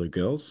the Sky Blue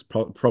girls.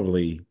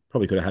 Probably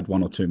could have had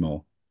 1 or 2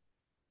 more.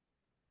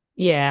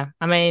 Yeah,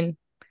 I mean,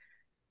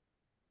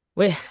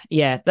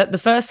 the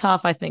first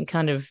half I think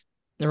kind of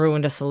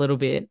ruined us a little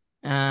bit,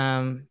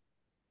 and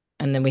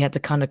then we had to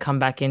kind of come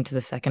back into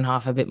the second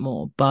half a bit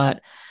more.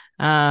 But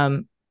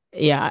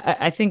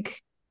I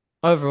think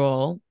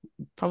overall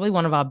probably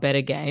one of our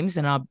better games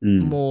and our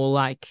more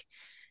like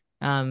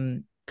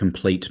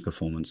complete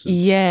performances.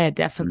 Yeah,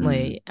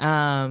 definitely.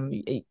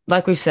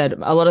 Like we've said,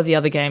 a lot of the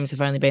other games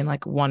have only been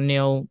like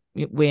 1-0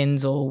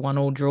 wins or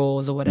 1-1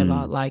 draws or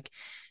whatever. Like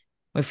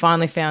we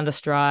finally found a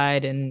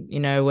stride, and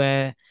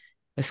we're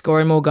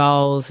scoring more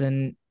goals,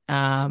 and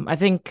I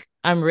think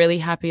I'm really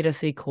happy to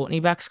see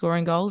Cortnee back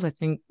scoring goals. I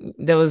think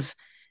there was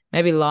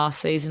maybe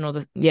last season I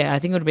think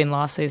it would have been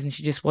last season.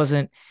 She just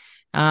wasn't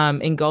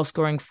in goal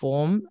scoring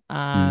form.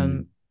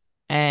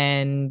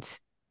 And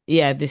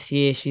yeah, this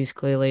year she's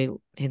clearly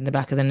hitting the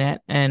back of the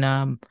net,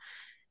 and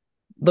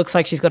looks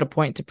like she's got a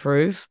point to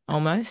prove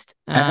almost.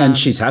 And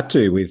she's had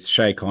to with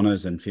Shay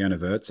Connors and Fiona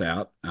Verts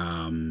out.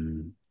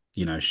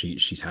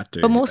 She's had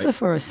to. But more so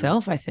for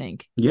herself, I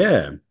think.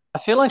 Yeah. I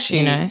feel like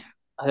You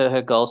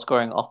her goal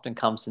scoring often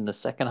comes in the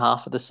second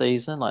half of the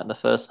season. Like in the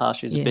first half,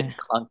 she was a bit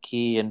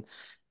clunky and,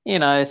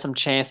 some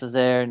chances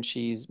there and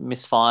she's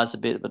misfires a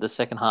bit, but the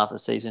second half of the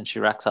season, she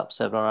racks up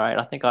 7 or 8.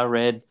 I think I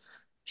read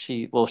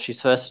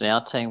she's first in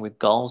our team with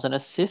goals and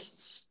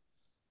assists.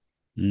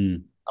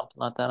 Something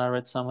like that I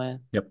read somewhere.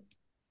 Yep.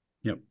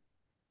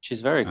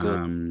 She's very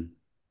good.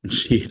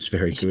 She is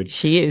very good.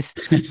 She is.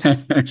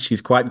 She's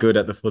quite good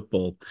at the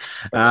football.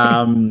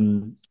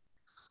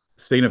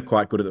 Speaking of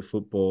quite good at the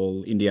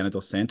football, Indiana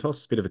Dos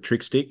Santos, bit of a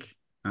trick stick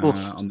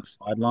on the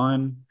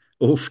sideline.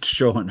 Oofed,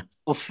 Sean.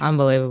 Oof.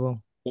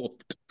 Unbelievable.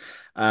 Oofed.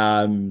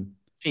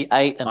 She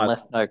ate and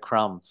left no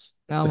crumbs.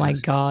 Oh my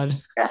God.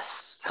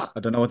 Yes. I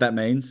don't know what that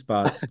means,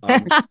 but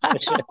I'm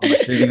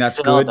assuming that's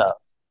good.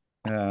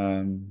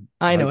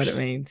 I know what it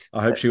means.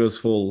 I hope she was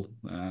full.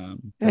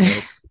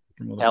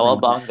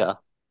 Cowabunga.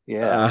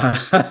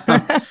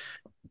 Yeah.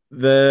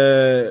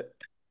 The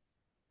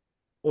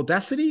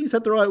audacity, is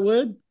that the right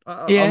word?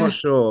 I'm not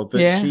sure,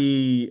 but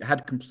she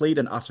had complete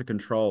and utter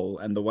control,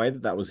 and the way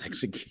that was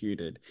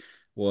executed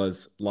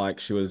was like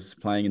she was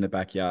playing in the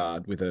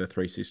backyard with her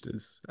three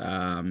sisters.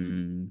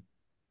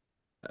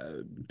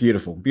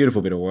 Beautiful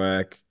bit of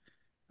work.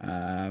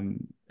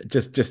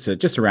 Just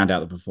to round out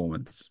the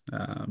performance.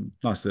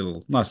 Nice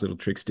little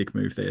trick stick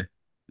move there.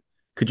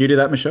 Could you do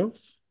that, Michelle?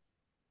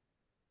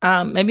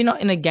 Maybe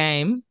not in a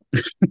game,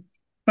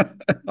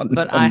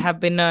 but I have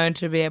been known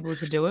to be able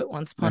to do it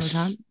once upon a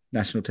time.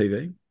 National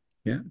TV.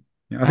 Yeah.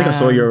 I think I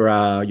saw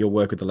your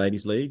work with the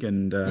Ladies League,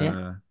 and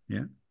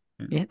yeah.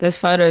 There's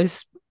photo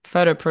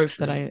proof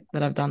that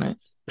I've done it.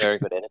 Very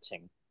good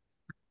editing.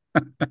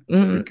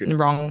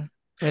 Wrong.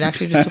 It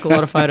actually just took a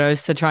lot of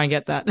photos to try and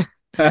get that.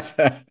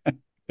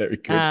 Very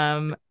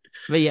good.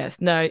 But yes,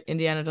 no,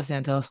 Indiana Dos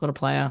Santos, what a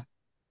player.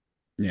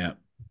 Yeah.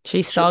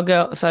 She's Star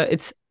Girl. So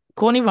it's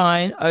Cortnee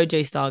Vine,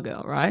 OG Star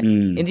Girl, right?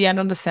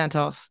 Indiana Dos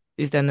Santos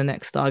is then the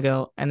next Star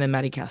Girl, and then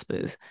Maddie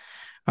Caspers.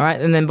 All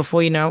right. And then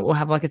before you know it, we'll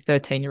have like a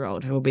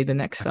 13-year-old who will be the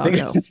next Star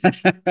Girl.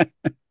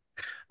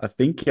 I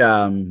think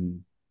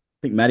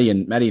Maddie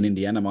and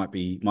Indiana might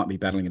be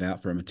battling it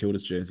out for a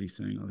Matilda's jersey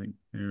soon. I think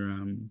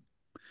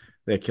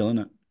they're killing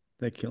it.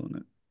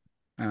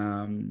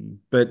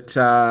 But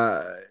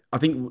I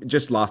think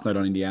just last note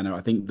on Indiana,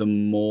 I think the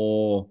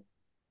more,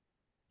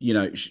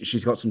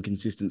 she's got some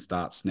consistent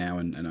starts now,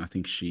 and I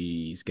think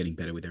she's getting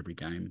better with every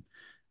game.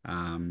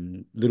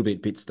 Little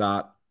bit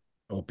start,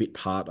 or bit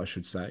part, I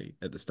should say,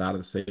 at the start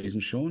of the season,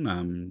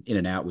 Sean, in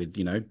and out with,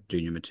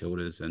 junior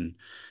Matildas and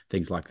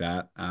things like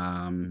that,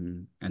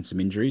 and some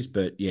injuries.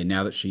 But yeah,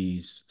 now that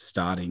she's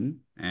starting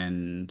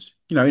and,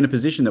 in a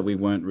position that we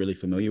weren't really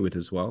familiar with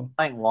as well.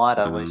 Playing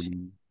wider,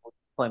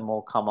 play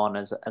more come on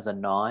as a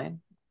 9.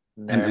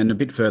 And a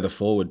bit further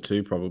forward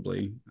too,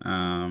 probably.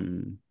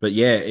 But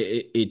yeah,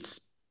 it's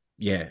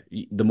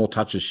the more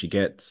touches she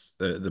gets,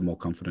 the more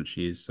confident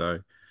she is. So,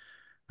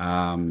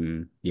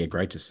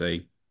 great to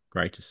see.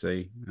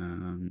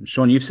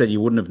 Sean, you've said you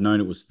wouldn't have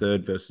known it was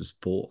third versus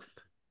fourth.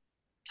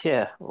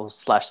 Yeah, or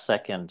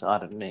 /second. I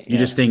don't know.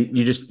 You're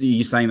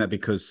saying that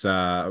because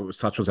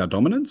such was our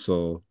dominance,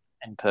 or?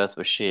 And Perth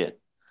was shit.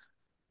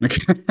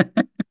 Okay.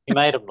 He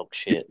made them look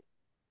shit.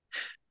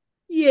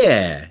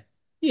 Yeah.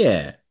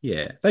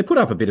 They put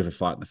up a bit of a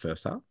fight in the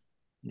first half.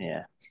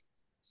 Yeah.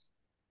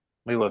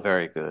 We were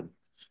very good.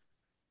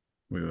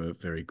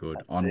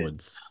 That's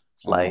onwards.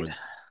 It's late.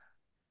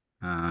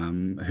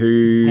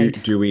 Who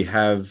do we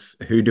have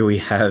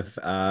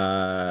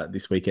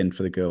this weekend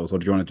for the girls, or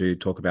do you want to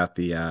talk about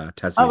the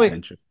Tassie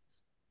adventure?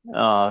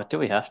 Oh, do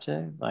we have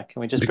to? Like,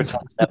 can we just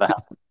pretend it never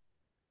happened?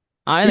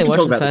 I only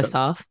watched the first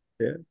half.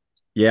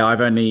 Yeah,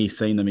 I've only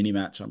seen the mini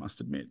match, I must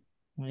admit.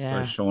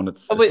 Yeah. So Sean, we'll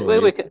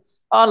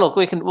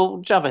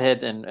jump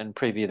ahead and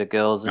preview the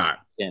girls this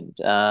weekend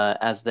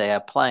as they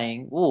are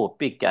playing. Oh,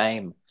 big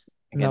game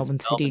against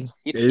Melbourne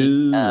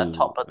City,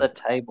 top of the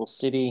table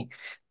City.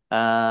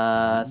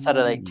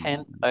 Saturday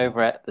 10th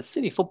over at the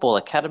City Football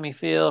Academy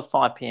field,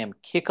 5 p.m.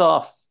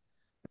 kickoff.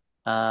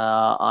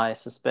 I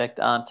suspect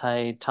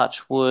Ante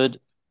Touchwood,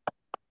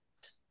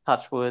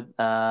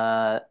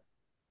 no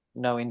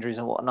injuries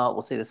and whatnot.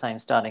 We'll see the same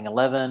starting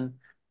 11.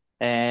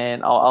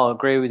 And I'll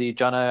agree with you,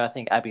 Jono. I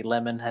think Abby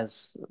Lemon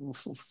has,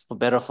 for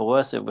better or for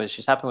worse,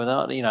 she's happy with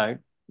it,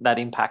 that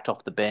impact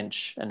off the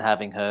bench and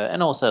having her,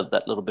 and also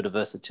that little bit of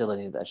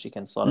versatility that she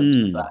can slot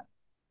into the back.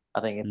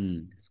 I think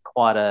it's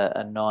quite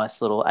a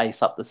nice little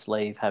ace up the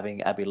sleeve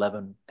having Abby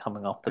Lemon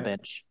coming off the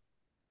bench.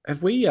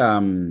 Have we,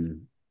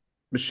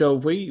 Michelle,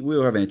 we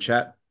were having a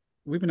chat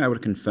we've been able to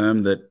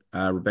confirm that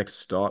Rebecca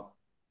Stott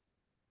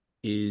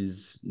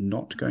is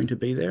not going to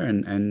be there,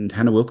 and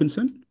Hannah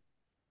Wilkinson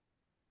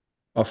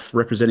off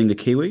representing the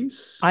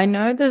Kiwis. I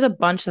know there's a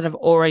bunch that have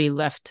already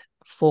left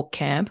for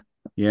camp.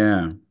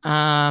 Yeah.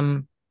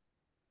 I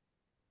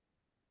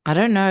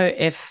don't know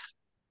if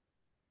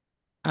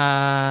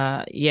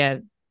yeah,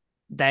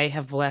 they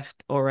have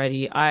left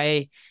already.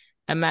 I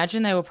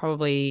imagine they were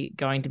probably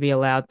going to be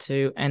allowed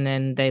to, and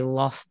then they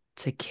lost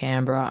to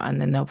Canberra, and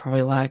then they're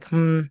probably like,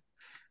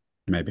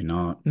 Maybe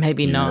not.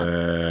 maybe not.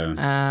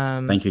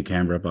 Yeah. Thank you,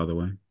 Canberra, by the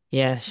way.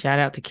 Yeah, shout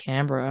out to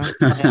Canberra.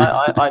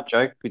 I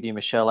joked with you,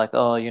 Michelle, like,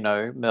 oh,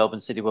 Melbourne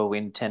City will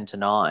win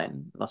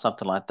 10-9 or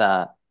something like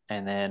that.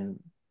 And then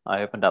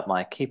I opened up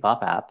my Keep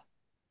Up app.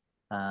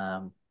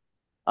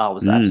 I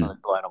was absolutely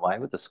blown away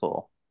with the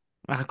score.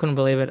 I couldn't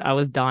believe it. I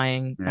was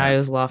dying. Yeah. I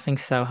was laughing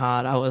so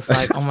hard. I was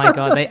like, oh my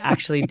God, they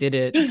actually did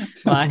it.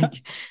 Like,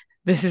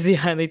 this is the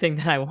only thing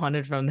that I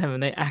wanted from them,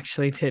 and they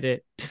actually did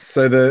it.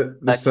 So the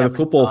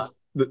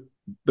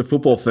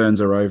football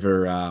ferns are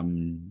over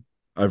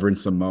in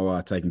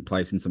Samoa, taking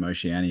place in some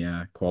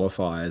Oceania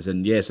qualifiers.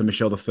 And yeah, so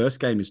Michelle, the first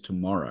game is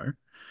tomorrow.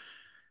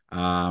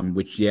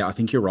 Which, yeah, I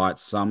think you're right.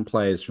 Some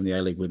players from the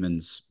A-League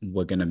Women's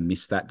were going to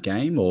miss that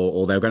game,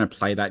 or they were going to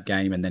play that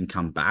game and then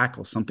come back,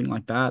 or something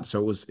like that. So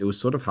it was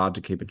sort of hard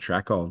to keep a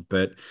track of.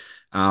 But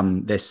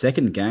their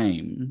second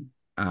game,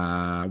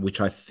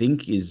 which I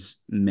think is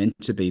meant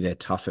to be their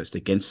toughest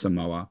against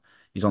Samoa,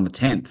 is on the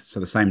 10th, so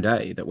the same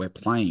day that we're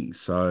playing.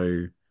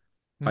 So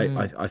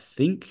I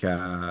think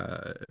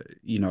a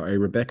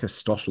Rebecca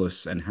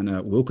Stottless and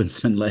Hannah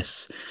Wilkinson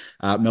less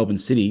Melbourne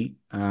City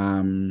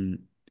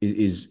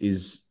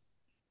is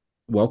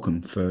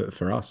welcome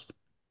for us.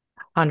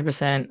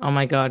 100%. Oh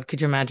my God, could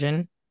you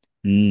imagine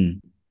that?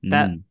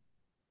 Mm.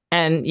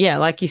 And yeah,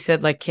 like you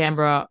said, like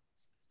Canberra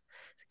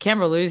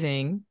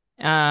losing,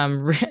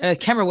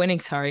 Canberra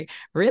winning, sorry,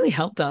 really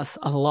helped us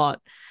a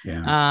lot.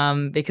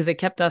 Yeah. Because it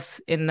kept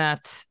us in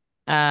that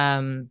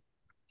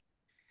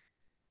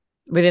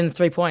within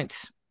 3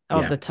 points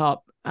of the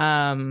top.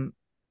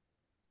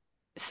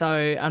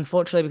 So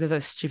unfortunately, because of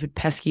that stupid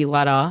pesky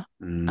ladder,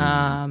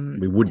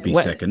 we would be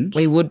second.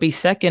 We would be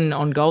second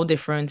on goal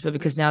difference, but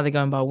because now they're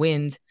going by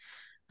wins,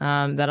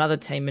 that other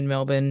team in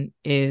Melbourne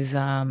is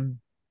coming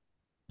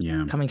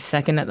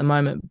second at the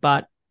moment.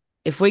 But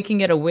if we can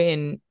get a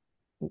win,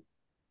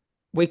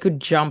 we could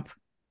jump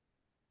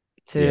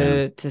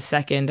to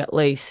second at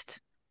least.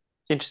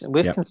 It's interesting.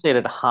 We've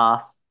conceded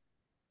half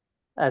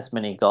as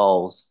many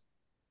goals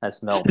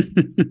as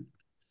Melbourne.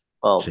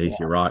 Well, jeez,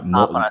 you're right.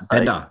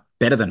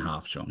 Better than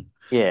half, Sean.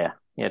 Yeah,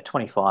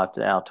 25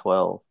 to our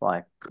 12.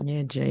 Like,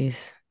 yeah,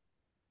 jeez.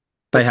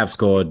 They have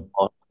scored.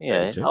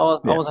 Yeah, I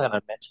wasn't going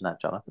to mention that,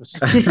 Jonathan.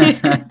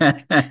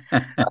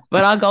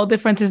 But our goal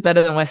difference is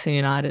better than Western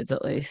United's,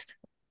 at least.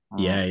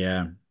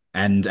 Yeah.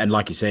 And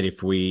like you said,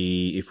 if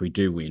we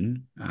do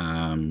win,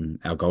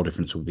 our goal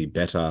difference will be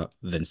better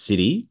than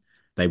City.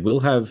 They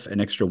will have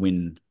an extra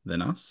win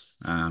than us,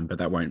 but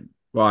that won't.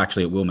 Well,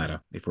 actually, it will matter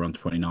if we're on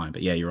 29.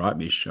 But yeah, you're right,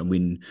 Mish. A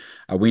win,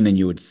 and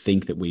you would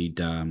think that we'd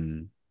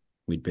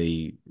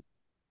be,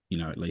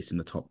 at least in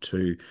the top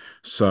two.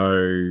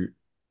 So,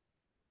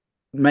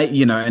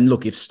 and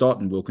look, if Stott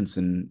and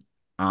Wilkinson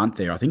aren't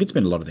there, I think it's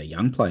been a lot of their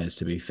young players,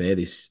 to be fair,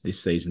 this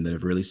season that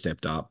have really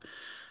stepped up,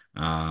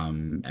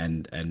 and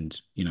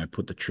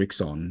put the tricks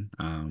on.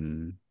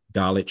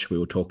 Darlich, we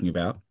were talking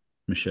about,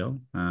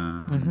 Michelle,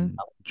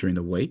 during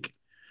the week.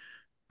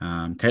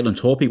 Caitlin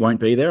Torpey won't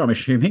be there, I'm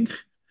assuming.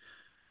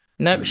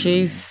 Nope,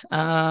 she's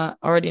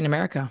already in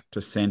America.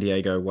 To San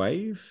Diego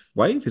Wave.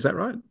 Wave, is that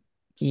right?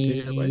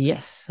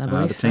 Yes, I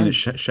believe the team that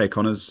Shay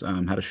Connors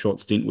had a short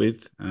stint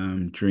with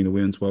during the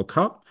Women's World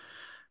Cup.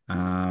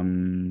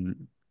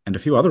 And a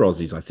few other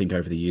Aussies, I think,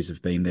 over the years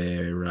have been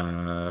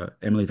there.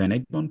 Emily Van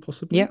Egmond,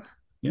 possibly. Yep.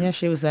 Yeah,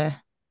 she was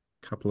there.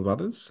 A couple of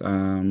others.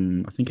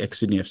 I think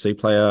ex-Sydney FC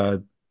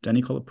player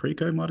Danny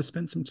Colaprico might have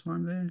spent some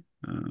time there.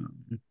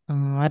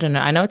 I don't know.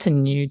 I know it's a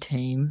new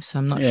team, so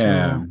I'm not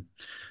sure.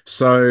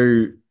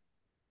 So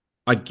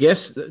I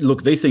guess,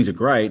 look, these things are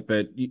great,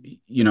 but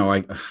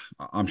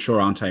I'm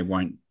sure Ante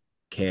won't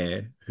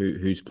care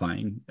who's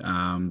playing,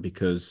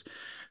 because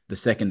the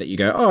second that you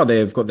go, oh,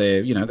 they've got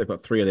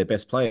three of their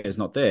best players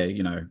not there,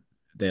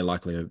 they're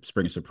likely to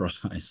spring a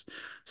surprise.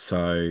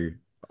 So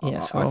I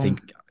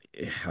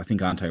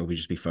think Ante will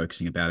just be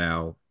focusing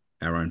about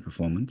our own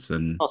performance,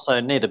 and also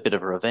need a bit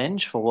of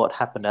revenge for what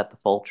happened at the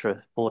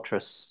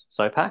Fortress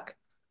Sopak.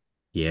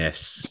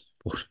 Yes,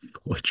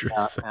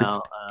 Fortress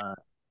Sopak.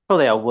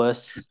 Probably our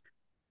worst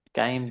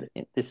game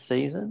this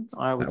season.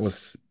 That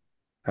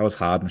was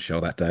hard,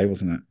 Michelle, that day,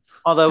 wasn't it?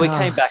 Although we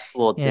came back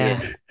towards the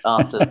end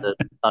after the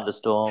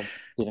thunderstorm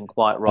didn't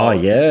quite roll. Oh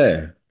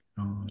yeah,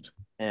 God.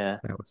 Yeah,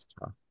 that was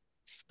tough.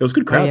 It was a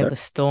good crowd. The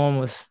storm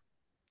was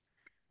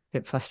a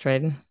bit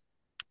frustrating.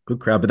 Good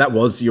crowd, but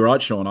you're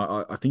right, Sean.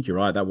 I think you're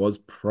right. That was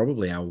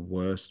probably our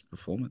worst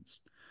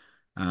performance.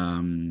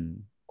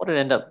 What did it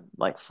end up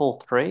like,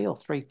 4-3 or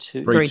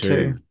 3-2?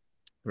 3-2.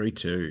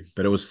 3-2.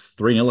 But it was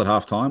 3-0 at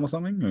halftime or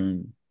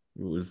something.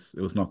 It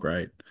was not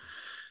great.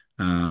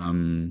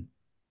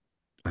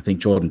 I think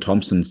Jordan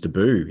Thompson's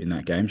debut in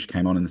that game. She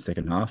came on in the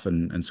second half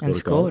and And scored a goal.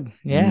 scored.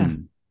 Yeah.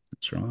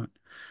 That's right.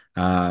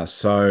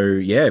 So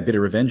yeah, a bit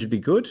of revenge would be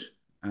good.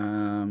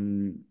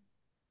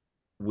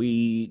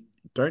 We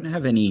don't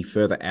have any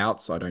further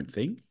outs, I don't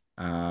think.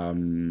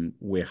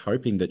 We're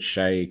hoping that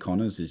Shay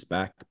Connors is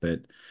back,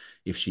 but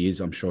if she is,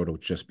 I'm sure it'll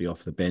just be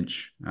off the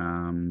bench.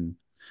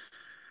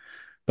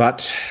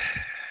 But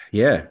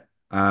yeah,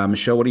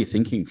 Michelle, what are you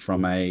thinking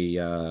from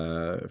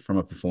a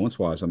performance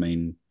wise? I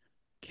mean,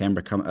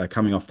 Canberra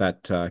coming off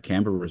that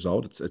Canberra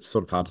result, it's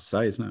sort of hard to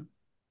say, isn't it?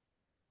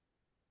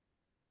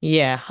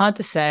 Yeah. Hard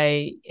to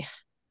say.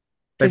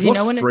 They've Because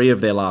lost when three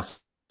of their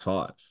last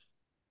five.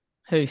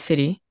 who,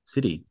 City?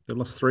 City, they've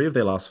lost three of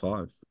their last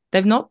five.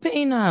 They've not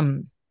been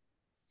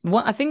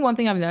I think one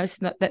thing I've noticed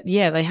that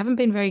yeah, they haven't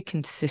been very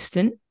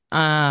consistent.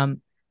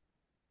 And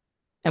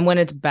when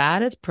it's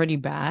bad, it's pretty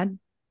bad.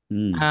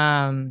 Mm.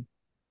 Um,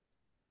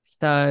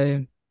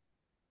 so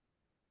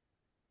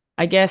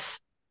I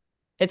guess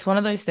it's one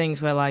of those things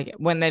where like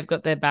when they've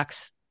got their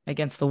backs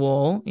against the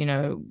wall,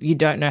 you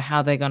don't know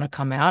how they're gonna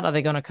come out. Are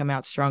they gonna come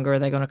out stronger? Are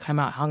they gonna come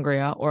out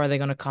hungrier? Or are they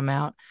gonna come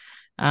out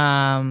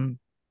um,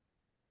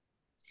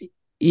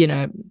 you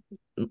know,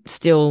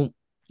 still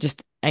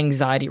just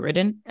anxiety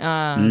ridden?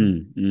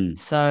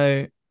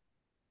 So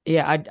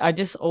yeah, I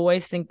just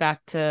always think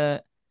back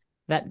to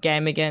that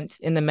game against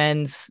in the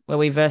men's where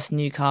we versed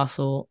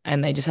Newcastle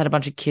and they just had a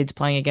bunch of kids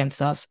playing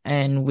against us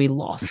and we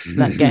lost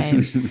that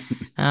game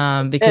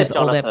Yeah, because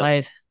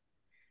Jonathan.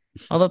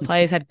 all the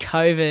players had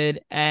COVID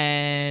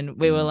and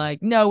we were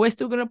like, no, we're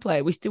still gonna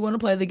play. We still want to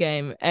play the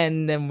game,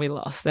 and then we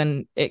lost,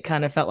 and it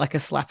kind of felt like a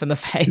slap in the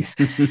face.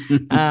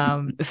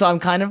 So I'm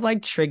kind of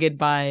like triggered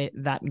by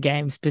that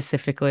game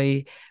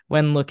specifically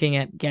when looking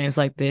at games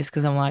like this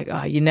because I'm like,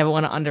 oh, you never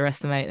want to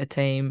underestimate a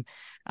team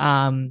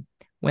when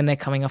they're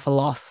coming off a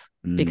loss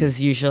because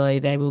usually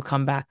they will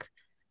come back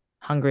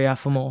hungrier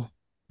for more.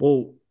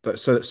 Well,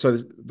 so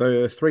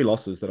the three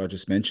losses that I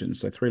just mentioned,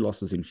 so three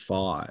losses in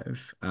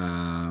five.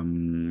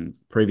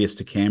 Previous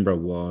to Canberra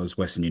was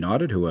Western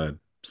United, who were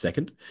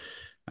second,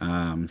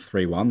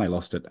 3-1. They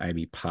lost at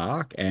Amy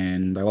Park,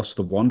 and they lost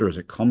to the Wanderers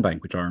at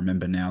Combank, which I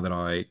remember now that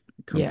I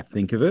come to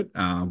think of it.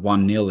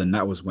 1-0, and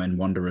that was when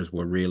Wanderers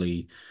were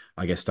really,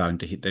 I guess, starting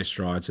to hit their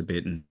strides a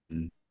bit, and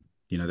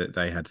that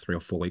they had 3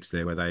 or 4 weeks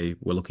there where they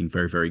were looking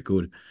very, very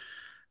good.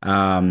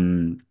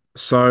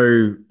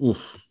 So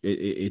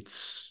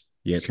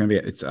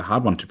it's a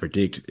hard one to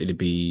predict. It'd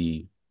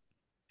be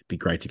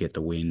great to get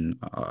the win.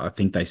 I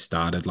think they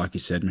started, like you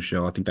said,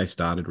 Michelle. I think they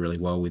started really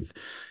well with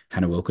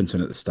Hannah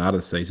Wilkinson at the start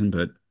of the season,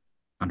 but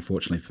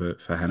unfortunately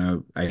for Hannah,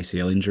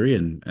 ACL injury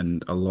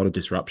and a lot of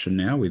disruption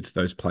now with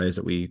those players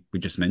that we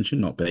just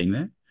mentioned not being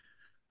there.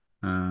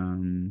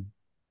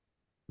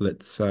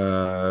 Let's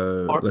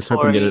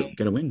hope we can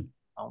get a win.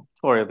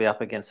 Tori will be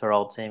up against her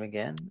old team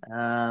again,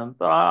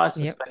 but I Yep.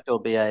 suspect it'll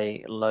be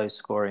a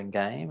low-scoring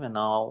game, and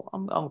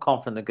I'm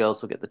confident the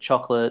girls will get the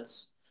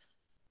chocolates.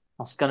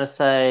 I was going to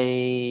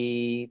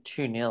say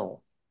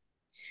 2-0.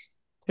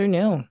 2-0.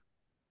 That'd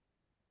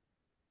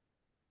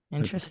be good.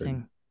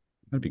 Interesting.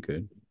 That'd be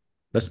good.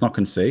 Let's not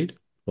concede,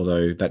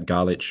 although that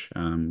Garlich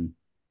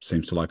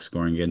seems to like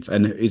scoring against.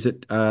 And is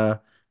it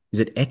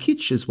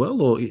Ekic as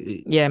well, or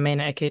Yeah,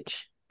 Mina Ekic.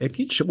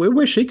 Ekic?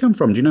 Where's she come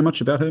from? Do you know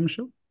much about her,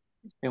 Michelle?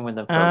 She's been with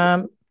them for a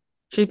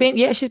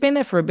bit. She's been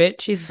there for a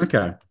bit.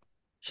 Okay.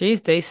 She's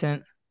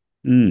decent.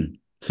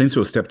 Seems to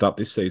have stepped up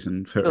this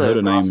season. Heard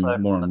her name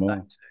more and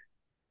more.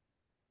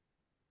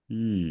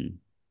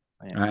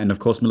 And of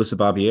course, Melissa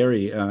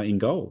Barbieri in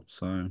goal.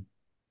 So,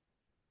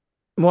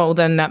 well,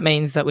 then that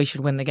means that we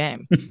should win the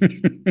game.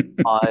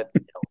 5-0.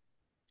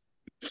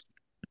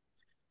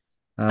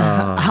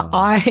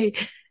 I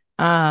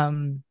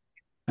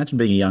imagine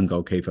being a young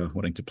goalkeeper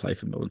wanting to play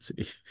for Melbourne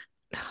City.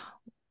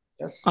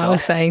 I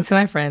was saying to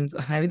my friends,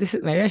 maybe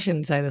I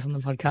shouldn't say this on the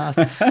podcast.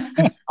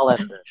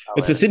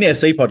 It's a Sydney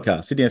FC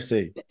podcast. Sydney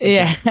FC.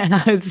 Yeah,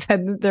 I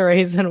said that the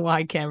reason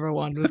why Canberra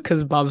won was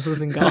because Bubs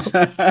was in goals.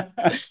 I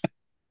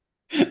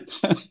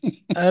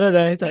don't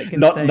know if that can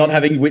not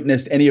having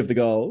witnessed any of the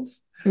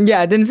goals.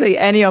 Yeah, I didn't see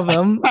any of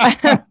them.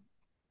 How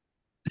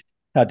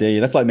dare you?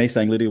 That's like me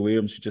saying Lydia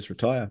Williams should just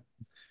retire.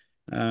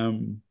 But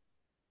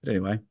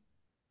anyway,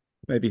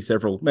 maybe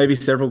several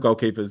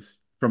goalkeepers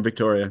from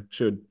Victoria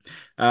should.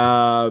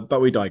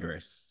 But we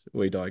digress.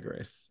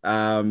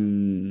 I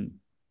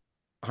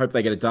hope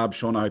they get a dub.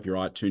 Sean, I hope you're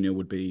right. 2-0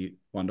 would be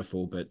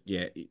wonderful. But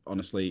yeah,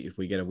 honestly, if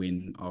we get a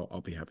win,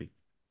 I'll be happy.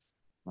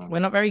 We're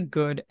not very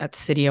good at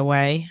City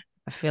away.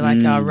 I feel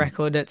like our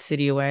record at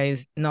City away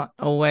is not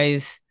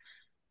always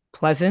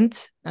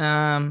pleasant.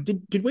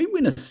 Did we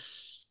win a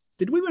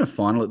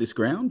final at this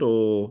ground,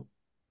 or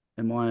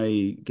am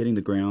I getting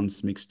the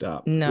grounds mixed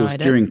up? No, it was I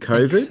don't during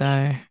COVID. think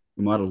so.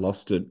 We might have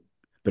lost it,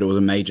 but it was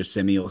a major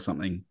semi or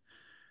something.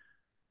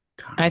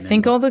 I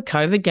think all the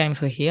COVID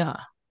games were here.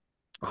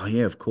 Oh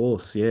yeah, of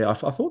course. Yeah, I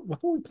thought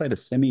we played a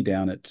semi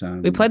down at.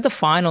 We played the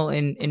final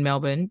in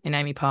Melbourne in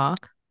Amy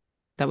Park.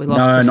 That we lost.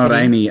 No, to not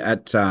City. Amy.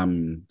 At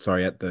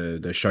at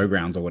the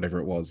showgrounds or whatever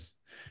it was.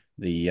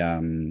 the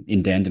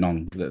in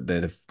Dandenong.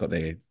 They've got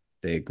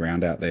their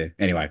ground out there.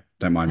 Anyway,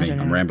 don't mind I me. don't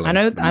I'm know. rambling.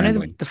 I'm I know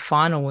rambling. the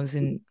final was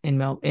in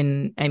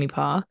Amy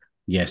Park.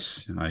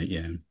 Yes, I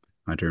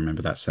do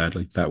remember that.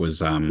 Sadly, that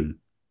was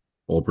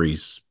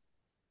Aubrey's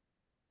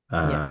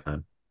Yeah. uh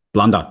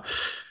blunder,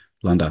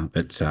 blunder.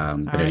 But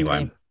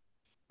anyway, R.I.P.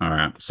 all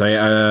right.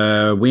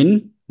 So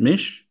win,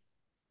 Mish.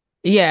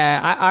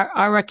 Yeah,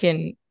 I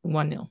reckon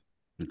 1-0.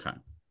 Okay,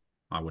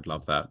 I would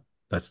love that.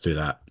 Let's do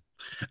that.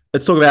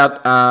 Let's talk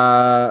about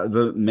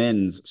the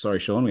men's. Sorry,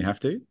 Sean, we have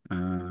to.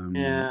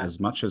 Yeah. As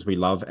much as we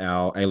love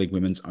our A-League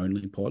women's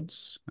only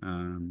pods,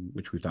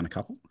 which we've done a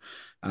couple,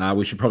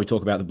 we should probably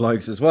talk about the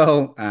blokes as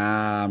well.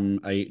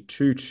 A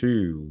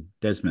 2-2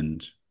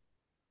 Desmond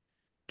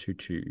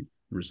 2-2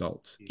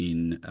 result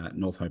in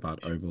North Hobart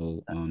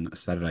Oval on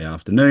Saturday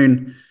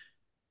afternoon.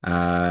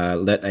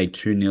 Let a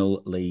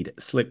 2-0 lead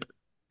slip,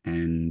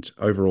 and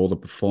overall the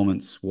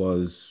performance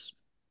was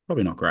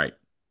probably not great.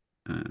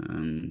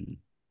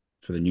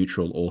 For the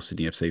neutral or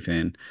Sydney FC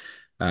fan.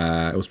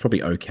 It was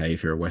probably okay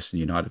if you're a Western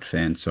United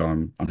fan, so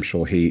I'm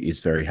sure he is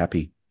very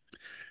happy.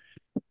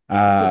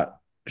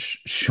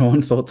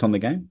 Sean, thoughts on the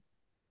game?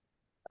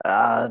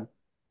 Uh,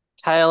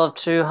 Tale of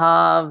two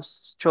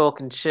halves, chalk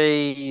and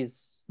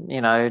cheese,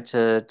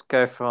 to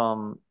go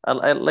from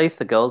at least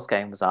the girls'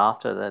 game was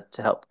after that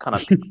to help kind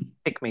of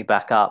pick me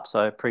back up.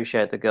 So I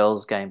appreciate the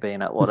girls' game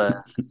being at what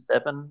a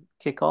 7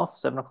 o'clock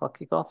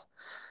kickoff,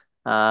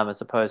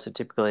 as opposed to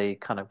typically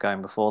kind of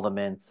going before the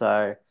men.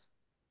 So,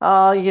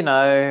 I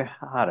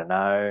don't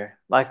know.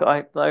 Like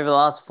over the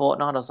last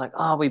fortnight, I was like,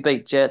 oh, we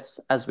beat Jets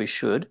as we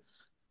should.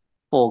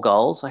 4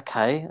 goals,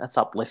 okay, that's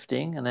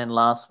uplifting. And then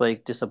last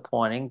week,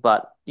 disappointing,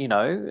 but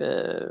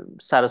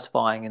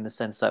satisfying in the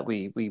sense that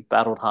we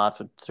battled hard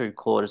for 3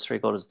 quarters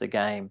of the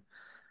game,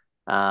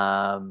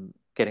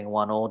 getting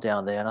 1-1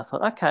 down there. And I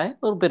thought, okay, a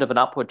little bit of an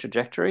upward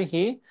trajectory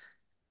here.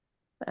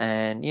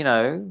 And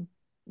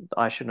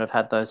I shouldn't have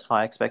had those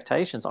high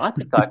expectations. I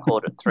think I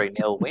called it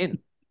 3-0 win.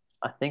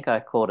 I think I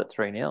called it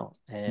 3-0,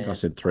 I think I and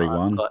said I've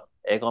 3-1. got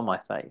egg on my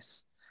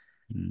face.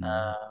 Mm.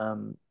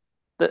 Um,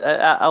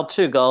 our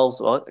 2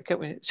 goals. Well,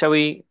 shall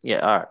we? Yeah,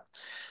 all right.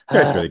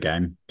 Go through the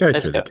game. Go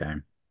Let's through the go.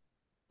 game.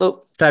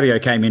 Look, Fabio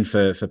came in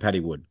for Paddy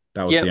Wood.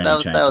 That was yeah, the that only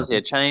was that change, I was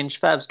their think. change.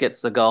 Fabs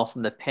gets the goal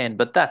from the pen,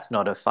 but that's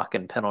not a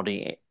fucking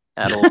penalty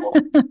at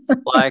all.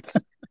 Like,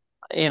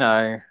 you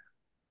know,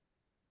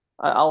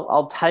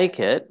 I'll take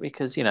it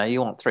because you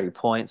want 3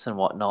 points and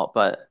whatnot,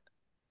 but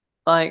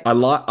like,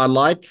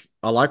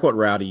 I like what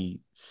Rowdy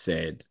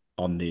said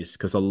on this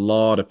because a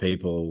lot of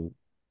people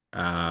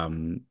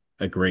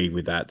agreed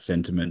with that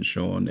sentiment,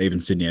 Sean,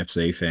 even Sydney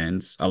FC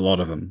fans, a lot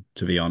of them,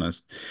 to be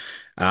honest.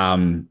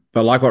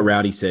 But like what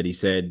Rowdy said, he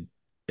said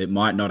it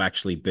might not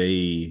actually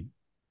be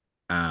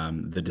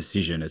the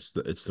decision, it's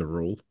the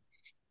rule.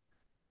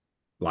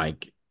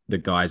 Like the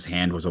guy's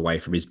hand was away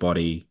from his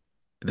body,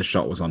 the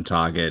shot was on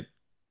target,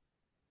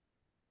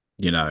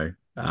 you know.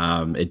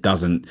 I It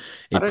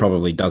don't.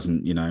 probably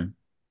doesn't,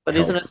 But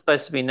isn't it help.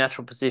 supposed to be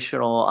natural position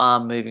or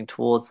arm moving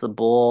towards the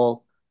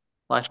ball?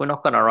 Like, we're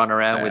not going to run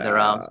around with our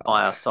arms Uh,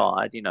 by our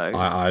side.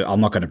 I'm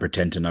not going to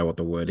pretend to know what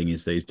the wording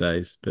is these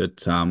days,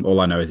 but all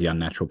I know is the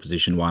unnatural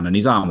position one, and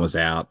his arm was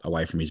out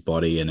away from his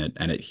body, and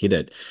it hit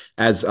it.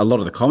 As a lot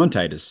of the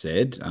commentators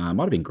said, might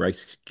have been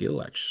Grace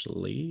Gill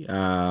actually,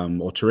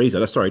 or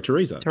Teresa. Sorry,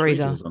 Teresa.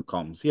 Teresa Teresa. was on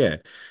comms. Yeah,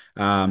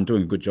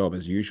 doing a good job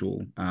as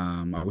usual.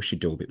 I wish she'd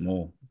do a bit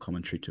more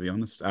commentary, to be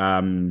honest.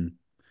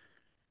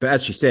 But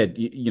as she said,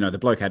 the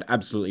bloke had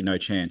absolutely no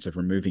chance of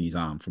removing his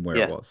arm from where it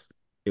Yeah. was.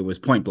 It was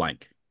point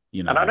blank,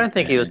 And I don't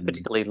think he was and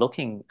particularly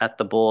looking at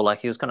the ball. Like,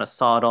 he was going to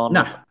side on,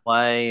 no, look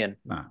away, and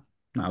no,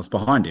 no, it was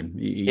behind him.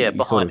 He, yeah, he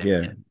sort behind of, him.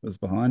 yeah, Yeah. it was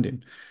behind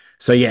him.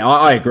 So yeah,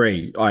 I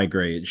agree. I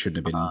agree. It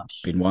shouldn't have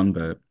been one,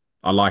 but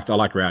I like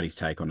Rowdy's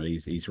take on it.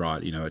 He's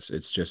right. It's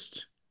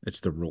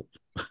the rule.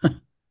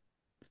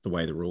 It's the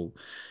way the rule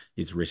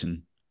is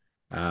written.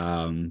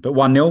 But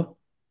 1-0.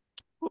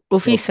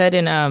 Wolfie Well, said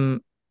in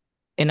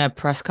a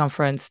press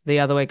conference the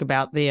other week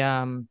about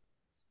the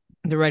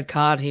red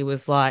card, he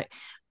was like,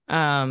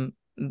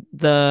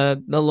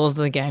 the laws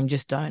of the game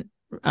just don't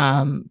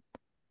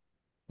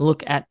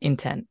look at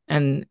intent,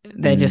 and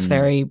they're just mm,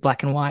 very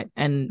black and white,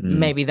 and mm.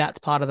 maybe that's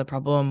part of the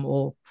problem,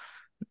 or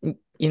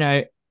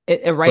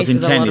it Because erases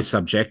a intent lot is of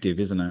subjective,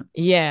 isn't it?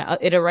 yeah,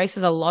 it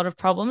erases a lot of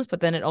problems, but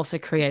then it also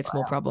creates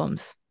more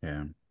problems.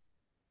 Yeah.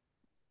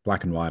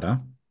 Black and white, huh?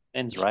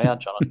 Men's Raya,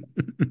 Jonathan.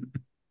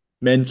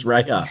 Men's Do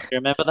radar. you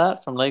remember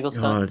that from legal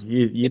study? God,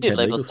 you You you did had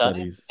legal legal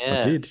study? studies. I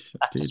Yeah. did.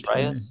 I Actus did.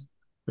 Yeah. Reus.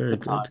 Very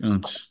Good good.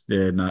 times.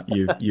 Yeah, no,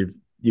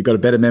 you got a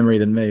better memory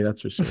than me,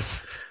 that's for sure.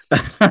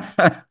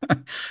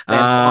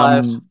 Men's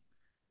Live. um,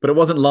 but it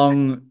wasn't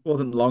long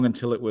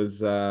until it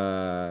was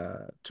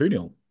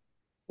 2-0.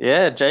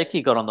 Yeah,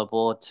 Jakey got on the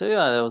board too.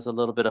 There was a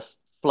little bit of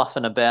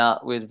fluffing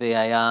about with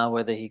VAR,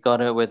 whether he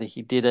got it, whether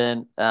he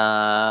didn't.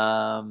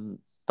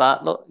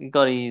 But look, he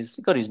got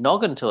his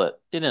noggin to it,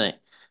 didn't he?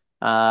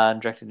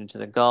 And directed into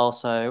the goal.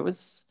 So it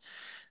was,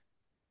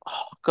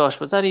 oh gosh,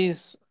 was that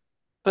his?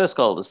 first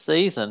goal of the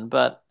season,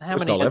 but how First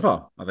many goal had?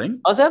 ever, I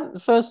think. Was that the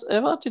first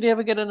ever? Did he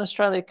ever get an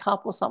Australia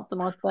Cup or something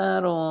like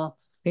that? Or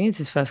I think it's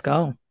his first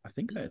goal. I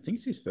think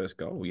it's his first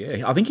goal.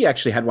 Yeah, I think he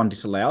actually had one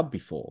disallowed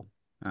before.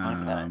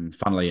 okay,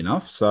 Funnily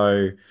enough,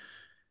 so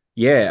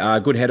yeah,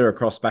 good header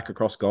back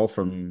across goal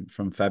from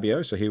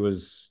Fabio. So he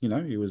was,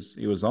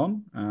 he was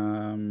on.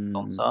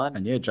 offside.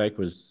 And yeah, Jake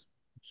was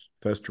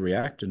first to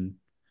react and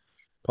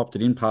popped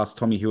it in past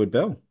Tommy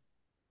Hewitt-Bell.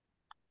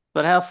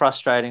 But how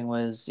frustrating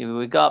was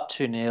we go up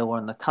 2-0, we're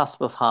on the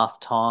cusp of half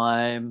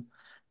time.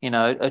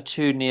 A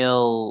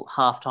 2-0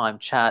 halftime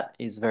chat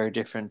is very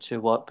different to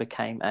what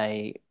became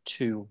a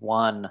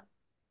 2-1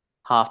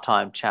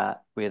 halftime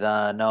chat with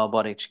Noah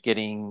Bodic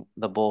getting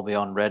the ball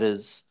beyond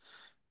Redders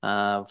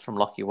from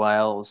Lockie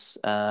Wales.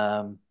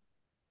 That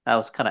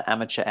was kind of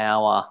amateur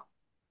hour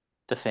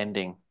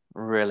defending,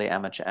 really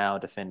amateur hour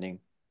defending.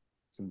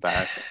 It's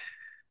embarrassing.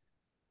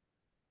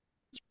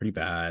 It's pretty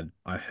bad.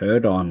 I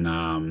heard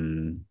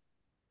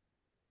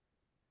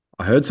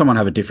someone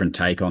have a different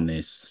take on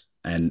this,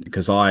 and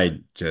because I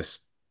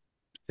just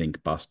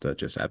think Buster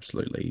just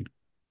absolutely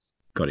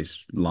got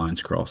his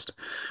lines crossed.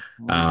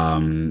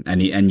 Mm.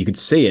 And you could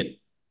see it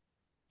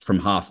from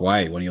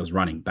halfway when he was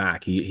running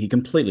back. He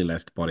completely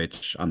left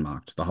Bodic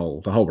unmarked the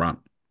whole run.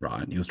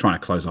 Right, he was trying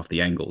to close off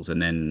the angles,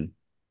 and then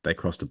they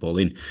crossed the ball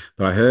in.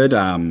 But I heard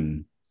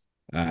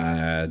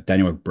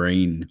Daniel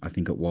Breen, I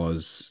think it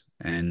was,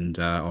 and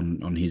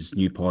on his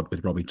new pod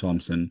with Robbie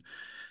Thompson,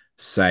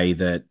 say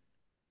that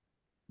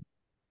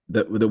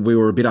we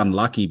were a bit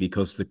unlucky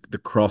because the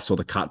cross or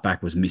the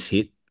cutback was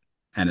mishit,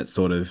 and it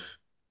sort of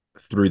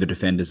threw the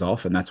defenders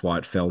off, and that's why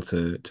it fell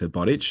to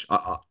Bodic.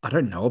 I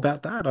don't know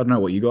about that. I don't know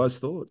what you guys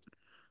thought.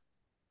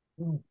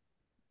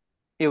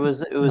 It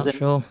was Not an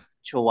sure.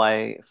 inch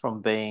away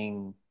from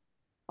being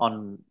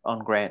on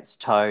Grant's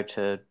toe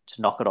to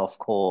knock it off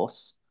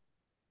course.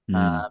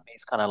 Mm.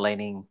 He's kind of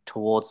leaning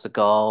towards the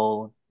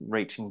goal,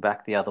 reaching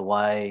back the other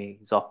way.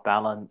 He's off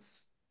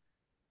balance,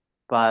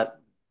 but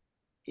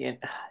it,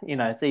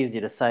 it's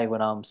easier to say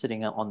when I'm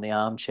sitting on the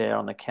armchair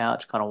on the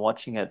couch, kind of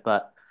watching it.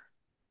 But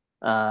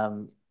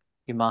um,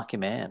 you mark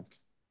your man,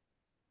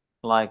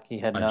 like he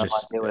had I no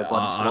just idea where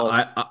Bonnie I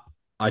was. I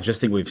I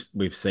just think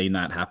we've seen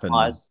that happen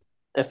Eyes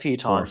a few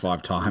four or times.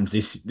 five times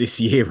this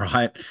year,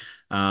 right?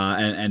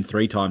 And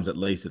three times at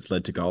least it's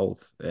led to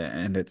goals,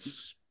 and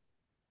it's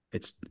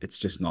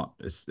just not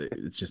it's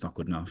just not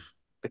good enough.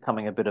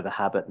 Becoming a bit of a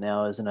habit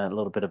now, isn't it? A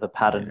little bit of a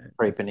Yeah, pattern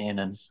creeping in,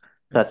 and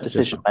that it's just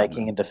decision not good making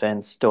enough. in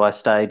defence. Do I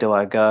stay? Do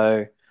I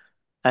go?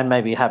 And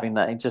maybe having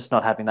that, just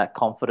not having that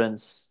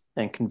confidence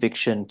and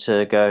conviction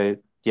to go,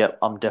 yep,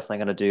 I'm definitely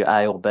going to do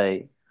A or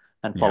B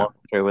and Yeah, follow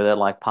through with it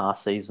like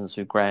past seasons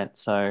with Grant.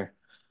 So,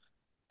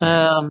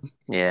 yeah.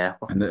 yeah.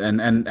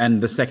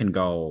 And the second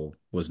goal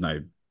was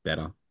no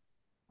better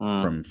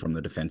Mm. from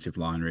the defensive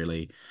line,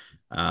 really.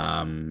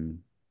 Um,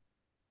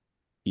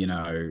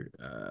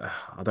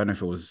 I don't know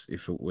if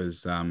it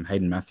was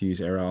Hayden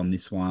Matthews' error on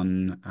this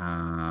one,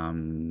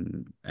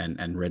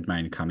 and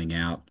Redmayne coming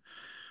out,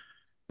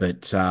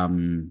 but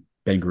Ben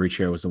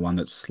Garuccio was the one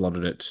that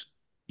slotted it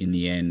in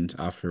the end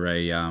after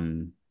a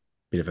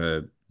bit of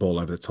a ball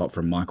over the top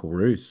from Michael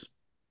Roos.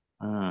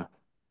 Mm.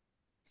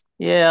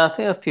 Yeah, I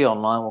think a few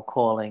online were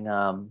calling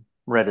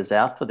Redders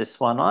out for this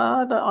one.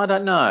 I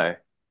don't know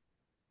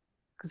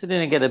because he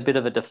didn't get a bit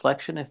of a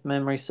deflection, if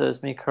memory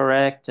serves me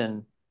correct,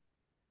 and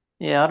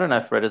yeah, I don't know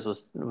if Redders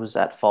was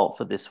at fault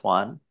for this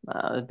one.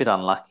 A bit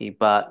unlucky,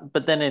 but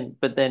then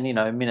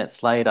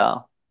minutes later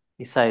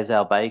he saves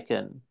our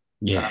bacon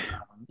Yeah,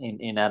 um,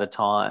 in out of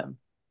time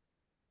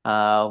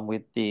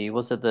with the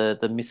was it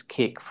the missed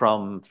kick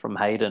from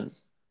Hayden?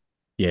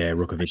 yeah,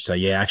 Rukovica.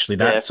 Yeah, actually,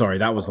 Yeah,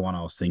 that was the one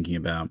I was thinking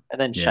about. and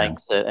then Yeah,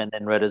 shanks it, and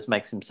then Redders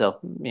makes himself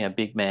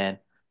big man,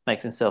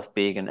 makes himself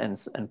big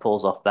and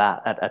pulls off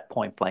that at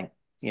point blank.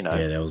 You know,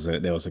 yeah, there was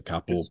a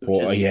couple. which Poor,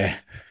 is yeah,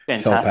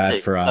 felt bad fantastic.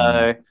 for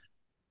So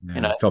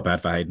you know, felt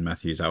bad for Hayden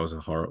Matthews. That was a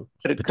horrible,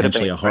 could have potentially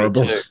been a 3-2.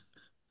 horrible,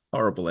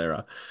 horrible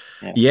error.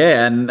 Yeah,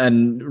 Yeah,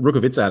 and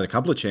Rukovica had a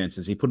couple of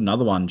chances. He put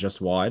another one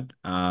just wide,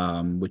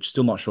 which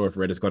still not sure if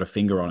Red has got a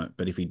finger on it,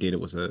 but if he did, it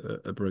was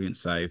a brilliant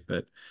save.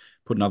 But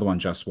put another one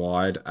just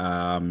wide.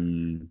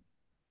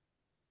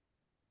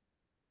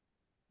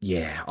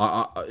 Yeah,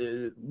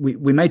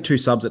 we made two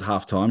subs at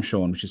halftime,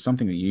 Sean, which is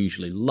something that you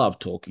usually love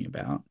talking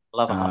about.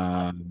 love a half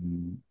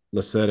time.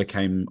 Lacerda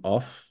came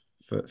off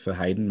for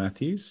Hayden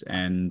Matthews,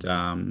 and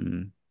I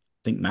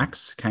think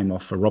Max came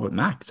off for Robert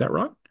Mack. Is that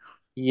right?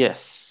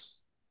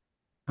 Yes.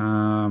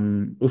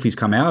 Uffy's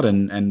come out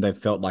and they've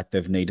felt like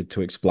they've needed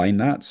to explain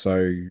that.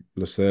 So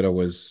Lacerda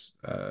was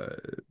a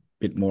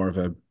bit more of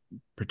a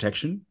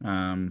protection,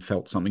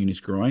 felt something in his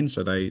groin,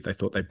 so they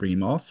thought they'd bring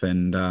him off,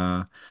 and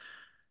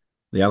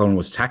the other one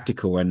was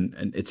tactical.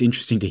 And it's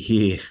interesting to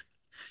hear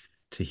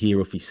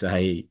Uffy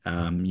say,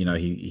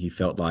 he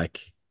felt like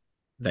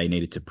they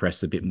needed to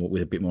press a bit more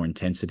with a bit more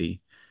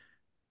intensity.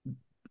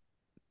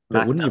 But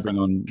Mac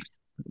doesn't.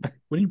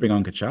 wouldn't you bring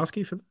on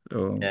Kachowski for that?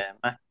 Or Yeah,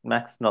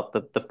 Mac's not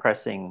the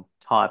pressing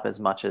type as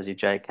much as your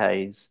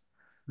JK's.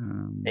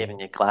 Even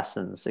your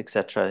Glassons,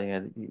 etc. You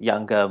know,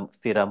 younger,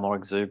 fitter, more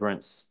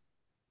exuberance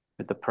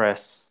with the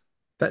press.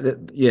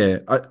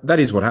 That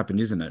is what happened,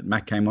 isn't it?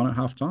 Mac came on at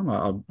halftime.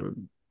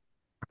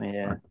 I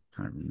Yeah.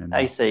 can't remember.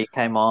 AC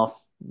came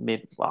off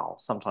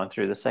sometime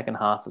through the second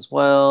half as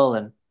well,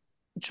 and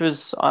which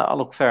was, I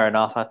look, fair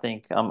enough. I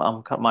think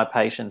my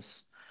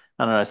patience,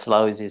 I don't know,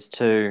 slow as is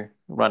too,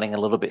 running a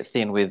little bit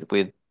thin with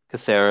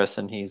Caceres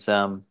and his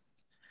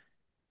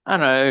I don't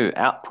know,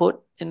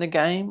 output in the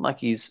game. Like,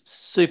 he's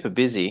super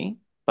busy,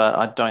 but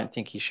I don't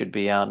think he should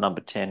be our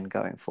number 10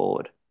 going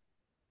forward.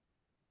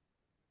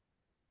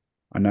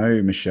 I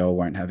know Michelle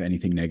won't have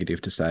anything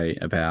negative to say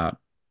about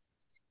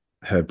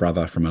her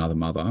brother from another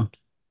mother.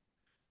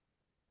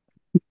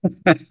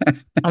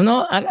 I'm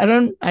not. I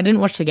don't. I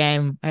didn't watch the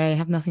game. I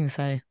have nothing to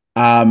say.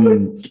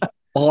 Um,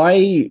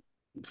 I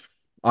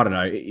I don't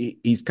know.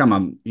 He's come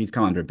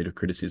under a bit of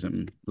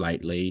criticism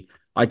lately.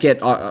 I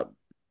get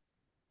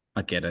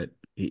it.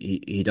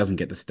 He doesn't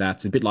get the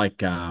stats. A bit like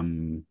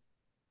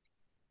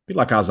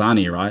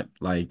Arzani, right?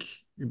 Like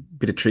a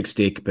bit of trick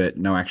stick, but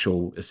no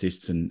actual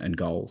assists and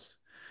goals.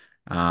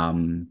 But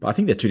I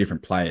think they're two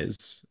different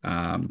players.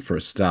 For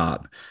a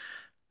start,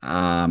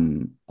 I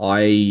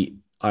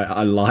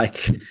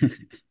like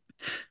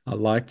I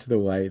liked the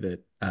way that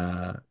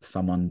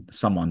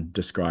someone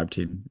described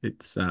him.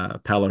 It's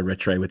Paolo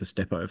Retre with a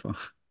step over.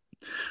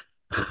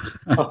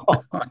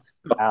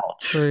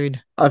 Ouch.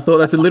 Rude. I thought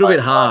that's a little bit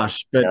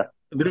harsh, but Yeah.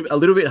 a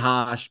little bit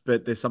harsh,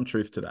 but there's some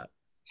truth to that.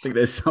 I think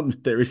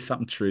there is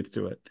some truth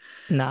to it.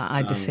 Nah,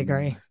 I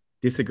disagree.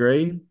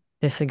 Disagree?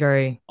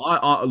 Disagree.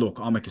 I look,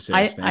 I'm a Caceres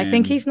I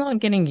think fan, he's not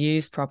getting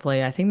used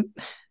properly. I think,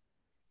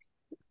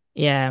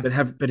 yeah, but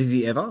has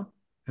he ever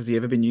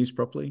been used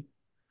properly?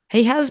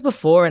 he has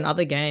before in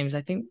other games.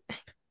 I think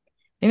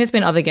there's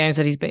been other games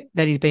that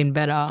he's been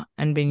better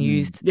and been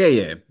used,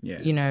 Yeah.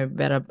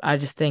 better. I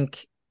just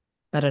think,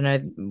 I don't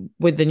know,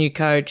 with the new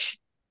coach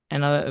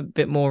and a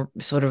bit more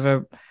sort of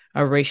a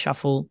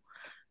reshuffle.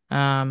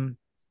 Um,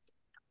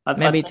 I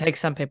maybe it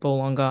takes some people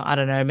longer. I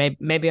don't know.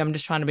 Maybe I'm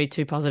just trying to be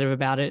too positive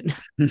about it.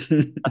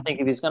 I think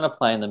if he's going to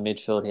play in the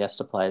midfield, he has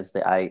to play as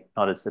the 8,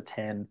 not as the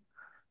 10.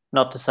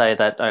 Not to say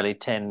that only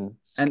 10s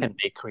and can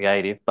be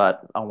creative,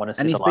 but I want to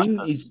see and the likes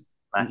of he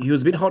Max.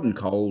 was a bit hot and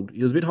cold.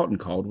 He was a bit hot and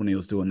cold when he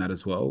was doing that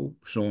as well,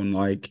 Sean.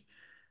 Like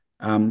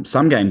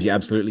some games you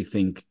absolutely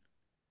think,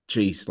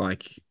 geez,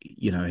 like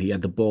he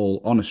had the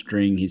ball on a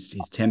string, his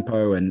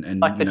tempo Like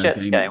and the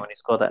Jets game game when he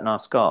scored that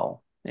nice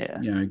goal.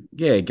 Yeah.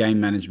 game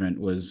management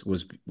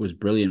was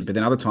brilliant. But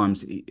then other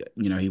times, he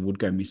would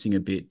go missing a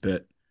bit.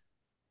 But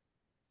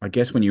I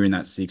guess when you're in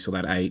that 6 or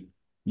that 8,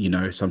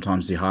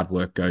 sometimes the hard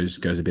work goes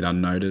a bit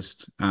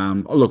unnoticed.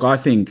 Look, I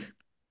think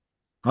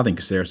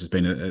Caceres has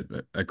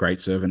been a great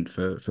servant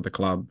for the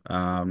club.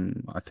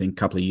 I think a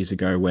couple of years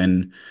ago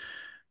when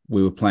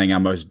we were playing our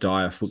most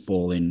dire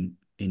football in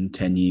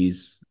 10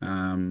 years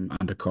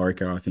under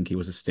Corica, I think he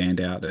was a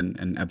standout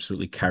and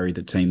absolutely carried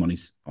the team on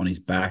his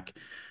back.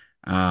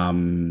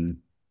 Um,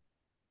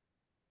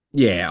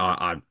 yeah,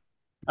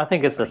 I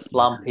think it's a yeah.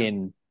 slump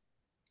in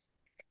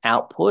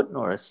output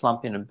or a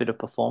slump in a bit of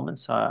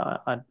performance. So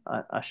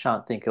I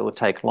shan't think it will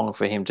take long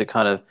for him to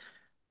kind of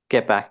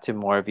get back to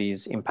more of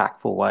his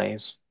impactful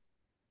ways.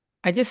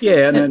 I just think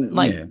Yeah, and that then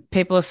like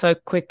people are so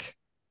quick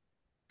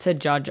to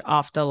judge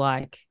after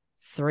like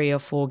 3 or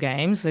 4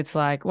 games. It's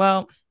like,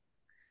 well,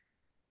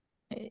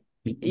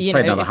 he's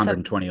played another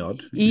 120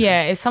 odd.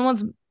 yeah, if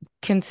someone's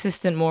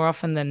consistent more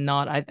often than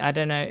not, I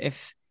don't know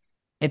if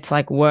it's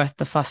like worth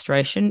the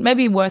frustration.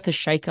 Maybe worth a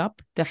shake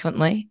up,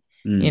 definitely.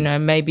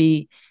 Mm.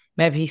 Maybe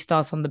he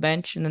starts on the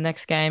bench in the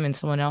next game and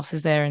someone else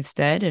is there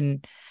instead.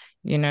 And,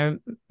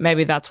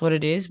 maybe that's what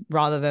it is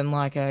rather than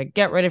like a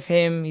get rid of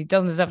him. He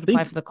doesn't deserve I to play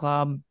think for the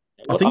club.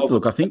 I think would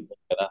look, go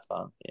that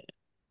far. Yeah.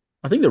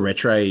 I think the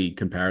Retre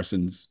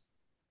comparison's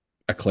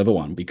a clever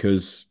one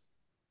because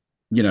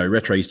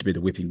Retro used to be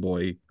the whipping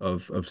boy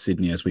of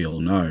Sydney, as we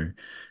all know,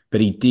 but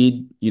he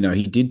did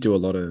do a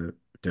lot of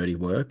dirty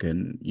work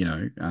and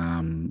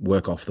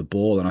work off the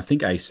ball, and I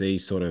think AC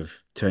sort of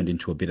turned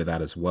into a bit of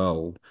that as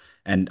well.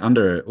 And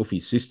under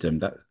Uffy's system,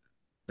 that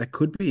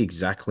could be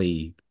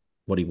exactly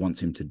what he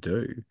wants him to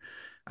do.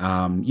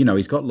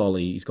 He's got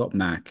Lolly, he's got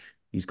Mac,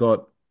 he's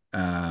got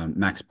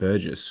Max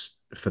Burgess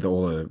for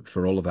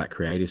all of that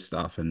creative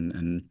stuff,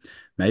 and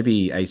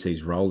maybe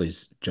AC's role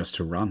is just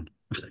to run.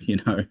 you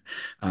know,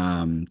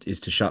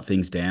 is to shut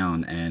things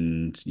down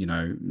and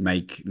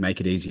make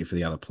it easier for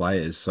the other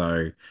players.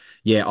 So,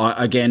 yeah,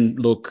 again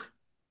look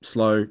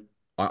slow.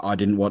 I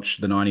didn't watch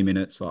the 90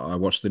 minutes. I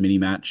watched the mini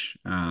match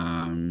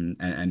and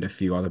a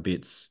few other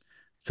bits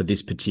for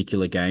this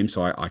particular game.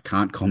 So I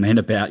can't comment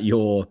about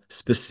your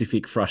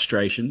specific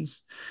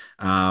frustrations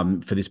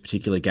for this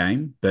particular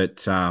game.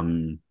 But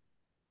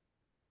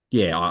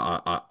yeah,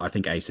 I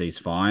think AC is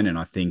fine, and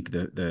I think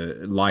the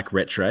like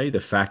Retre, the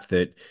fact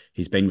that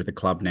he's been with the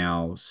club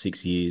now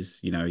 6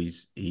 years,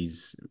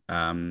 he's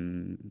a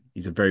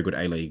very good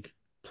A League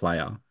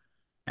player,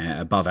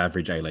 above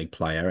average A League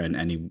player,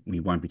 and he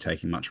won't be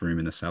taking much room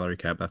in the salary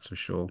cap, that's for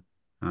sure.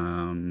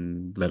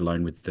 let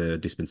alone with the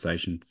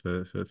dispensation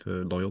for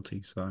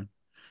loyalty. So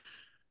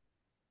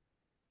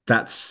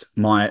that's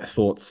my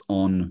thoughts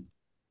on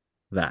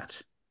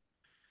that.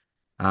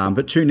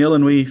 But 2-0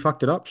 and we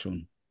fucked it up,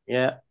 Sean.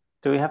 Yeah.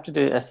 Do we have to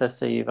do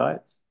SSCU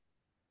votes?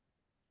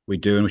 We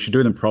do, and we should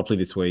do them properly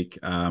this week.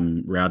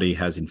 Rowdy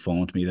has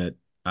informed me that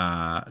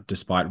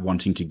despite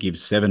wanting to give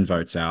 7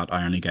 votes out,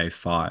 I only gave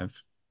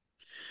 5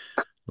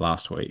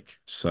 last week.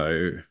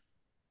 So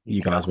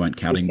you guys weren't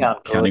counting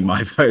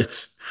my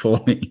votes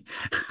for me,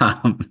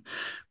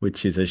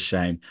 which is a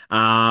shame.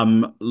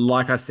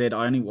 Like I said,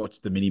 I only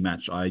watched the mini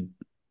match. I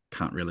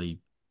can't really.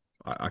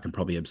 I can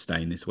probably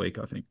abstain this week,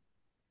 I think.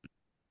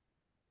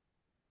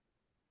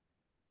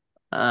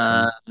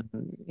 Yeah.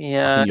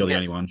 I think you're the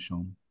only one,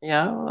 Sean.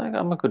 Yeah, like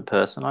I'm a good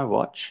person. I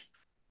watch.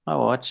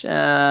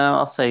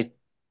 I'll say,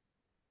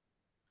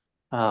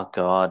 oh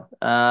God.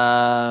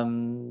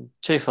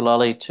 2 for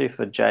Lolly, 2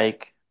 for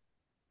Jake.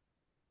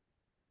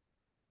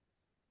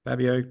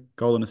 Fabio,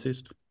 goal and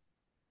assist.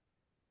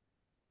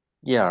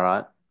 Yeah, all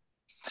right.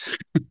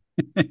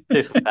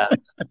 2 for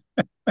Pats.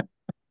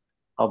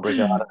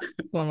 Obrigado.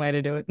 One way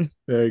to do it.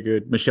 Very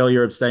good. Michelle,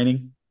 you're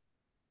abstaining?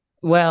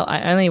 Well,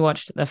 I only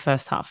watched the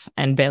first half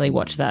and barely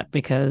watched that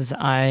because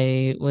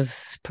I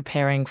was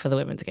preparing for the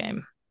women's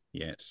game.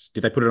 Yes.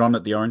 Did they put it on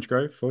at the Orange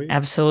Grove for you?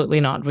 Absolutely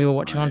not. We were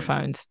watching on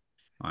phones.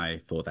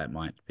 I thought that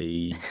might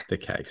be the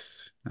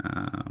case.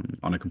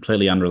 On a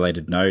completely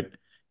unrelated note,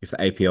 if the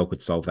APL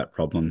could solve that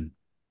problem,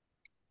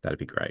 that'd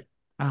be great.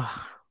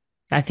 Oh,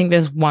 I think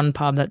there's one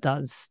pub that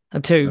does.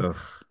 2. Ugh.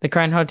 The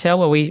Crown Hotel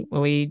where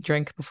we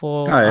drink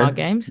before our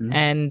games,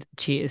 and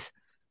Cheers.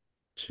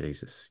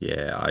 Jesus.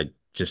 Yeah, I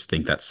just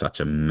think that's such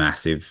a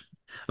massive...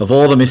 Of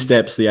all the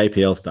missteps the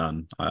APL's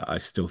done, I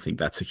still think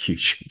that's a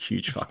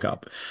huge fuck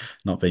up,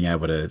 not being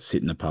able to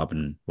sit in a pub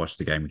and watch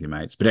the game with your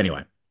mates. But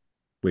anyway,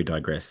 we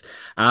digress.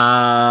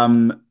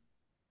 The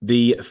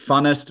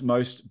funnest,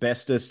 most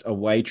bestest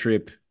away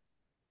trip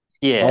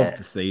of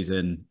the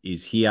season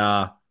is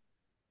here.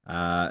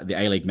 The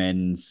A-League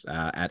men's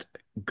at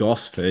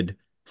Gosford.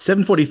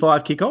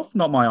 7:45 kickoff.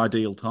 Not my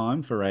ideal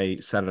time for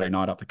a Saturday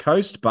night up the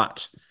coast,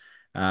 but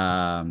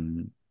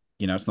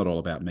it's not all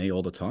about me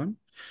all the time.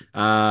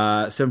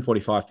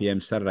 7:45 p.m.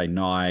 Saturday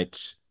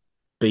night.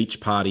 Beach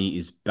party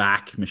is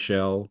back,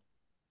 Michelle.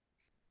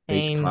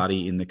 Beach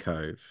party in the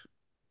Cove.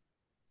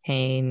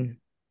 Can't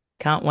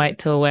wait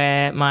to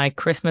wear my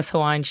Christmas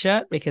Hawaiian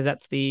shirt because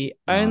that's the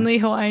only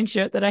Hawaiian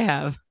shirt that I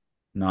have.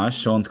 Nice.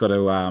 Sean's got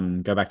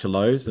to go back to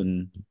Lowe's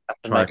and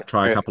try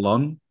a couple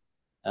on.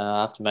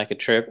 I have to make a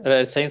trip.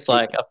 It seems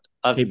like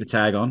I've keep the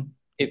tag on.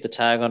 Keep the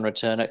tag on,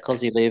 return it.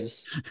 Cozzy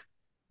lives.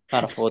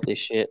 Can't afford this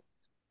shit.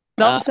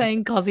 Stop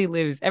saying Cozzy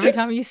lives. Every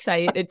time you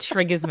say it, it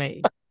triggers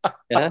me.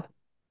 Yeah.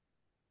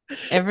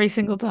 Every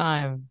single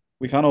time.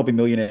 We can't all be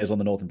millionaires on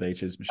the northern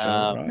beaches,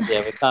 Michelle, right?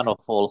 Yeah, we can't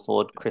all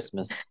afford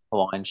Christmas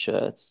Hawaiian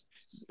shirts.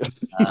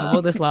 I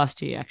bought this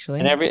last year, actually.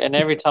 And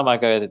every time I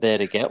go there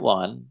to get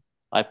one,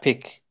 I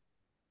pick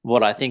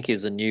what I think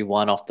is a new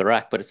one off the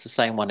rack, but it's the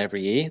same one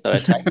every year that I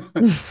take.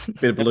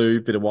 Bit of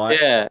blue, bit of white.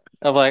 Yeah.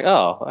 I'm like,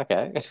 oh,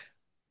 okay.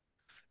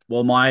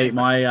 Well,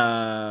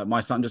 my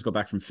son just got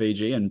back from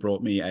Fiji and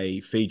brought me a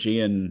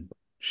Fijian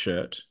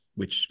shirt,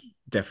 which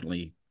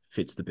definitely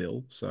fits the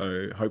bill.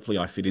 So hopefully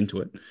I fit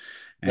into it.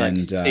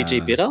 And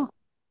Fiji bitter?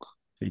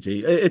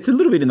 Fiji. It's a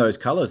little bit in those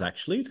colors,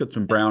 actually. It's got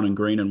some brown and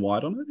green and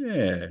white on it.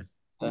 Yeah.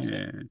 Perfect.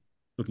 Yeah.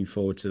 Looking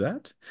forward to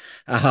that.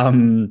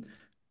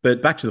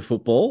 But back to the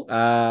football.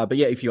 But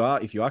yeah, if you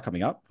are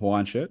coming up,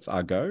 Hawaiian shirts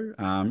are go.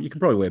 You can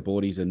probably wear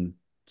boardies and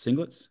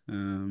singlets.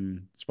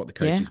 It's what the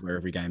coaches wear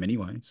every game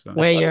anyway. So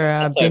wear your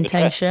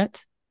Bintang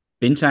shirt.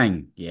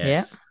 Bintang, yes.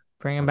 Yeah,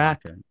 bring them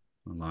back. I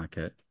like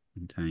it.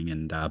 Bintang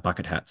and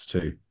bucket hats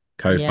too.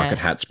 Cove bucket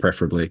hats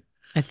preferably.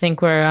 I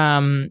think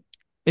we're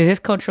is this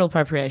cultural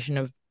appropriation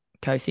of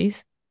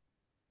coasties?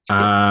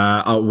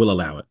 I will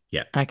allow it.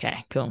 Yeah.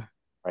 Okay, cool.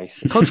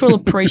 Racist. Cultural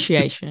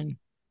appreciation.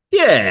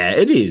 Yeah,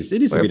 it is.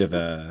 It is a bit of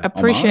a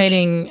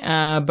appreciating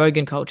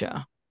Bogan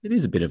culture. It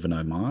is a bit of an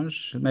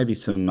homage. Maybe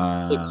some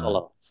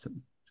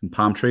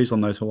palm trees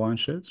on those Hawaiian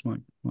shirts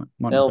might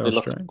They'll go be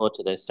astray. looking forward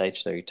to their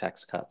stage 3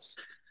 tax cuts.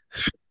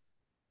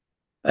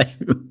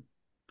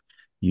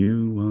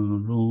 You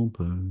are all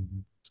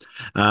birds.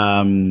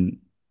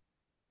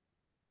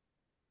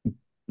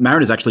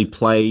 Mariners actually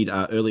played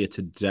earlier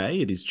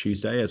today. It is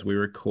Tuesday as we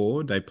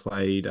record. They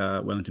played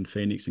Wellington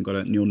Phoenix and got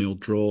a 0-0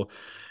 draw.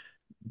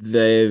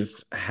 They've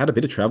had a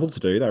bit of travel to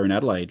do. They were in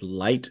Adelaide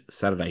late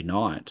Saturday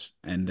night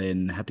and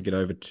then had to get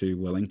over to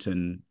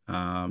Wellington,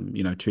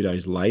 2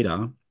 days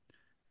later,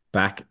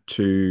 back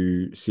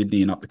to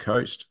Sydney and up the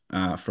coast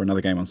for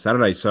another game on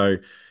Saturday. So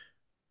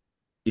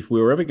if we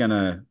were ever going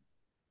to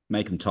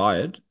make them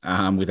tired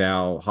with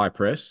our high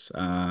press,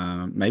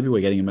 maybe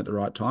we're getting them at the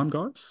right time,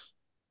 guys.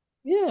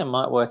 Yeah, it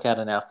might work out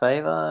in our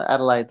favour.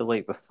 Adelaide the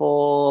week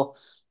before,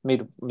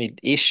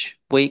 mid-ish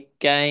week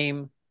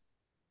game.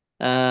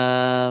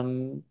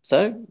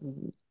 So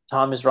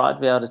time is right to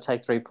be able to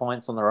take 3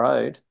 points on the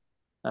road.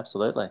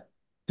 Absolutely.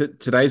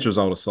 Today's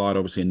result aside,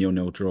 obviously a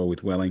nil-nil draw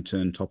with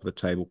Wellington, top of the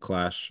table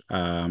clash.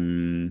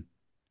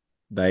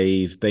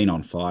 They've been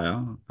on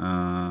fire.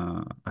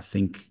 I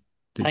think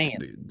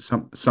Ten.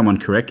 someone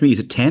correct me. Is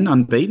it 10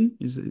 unbeaten?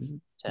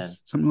 Ten.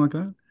 Is something like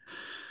that?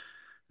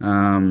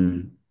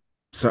 Um,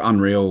 so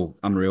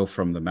unreal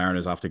from the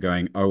Mariners after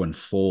going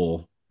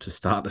 0-4 to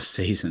start the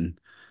season.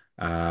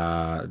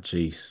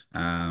 Geez.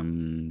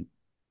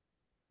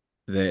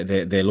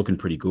 They're looking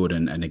pretty good,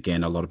 and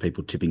again, a lot of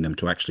people tipping them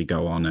to actually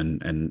go on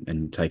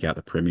and take out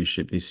the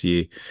premiership this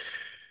year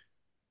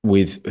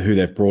with who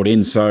they've brought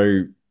in.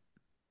 So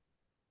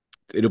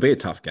it'll be a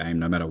tough game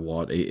no matter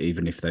what,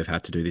 even if they've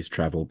had to do this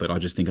travel. But I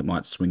just think it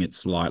might swing it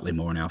slightly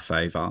more in our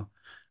favour.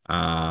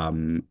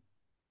 Um,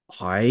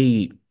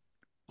 I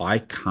I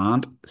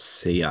can't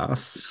see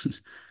us.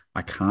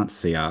 I can't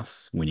see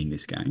us winning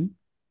this game.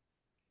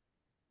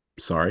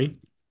 Sorry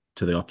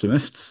to the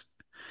optimists.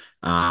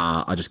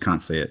 I just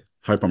can't see it.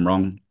 Hope I'm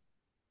wrong.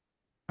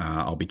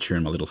 I'll be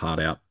cheering my little heart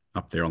out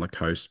up there on the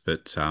coast.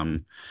 But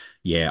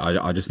yeah,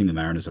 I just think the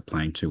Mariners are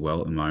playing too well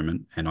at the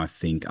moment. And I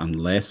think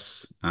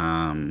unless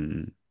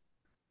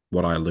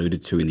what I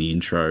alluded to in the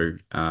intro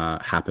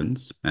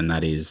happens, and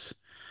that is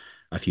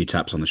a few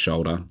taps on the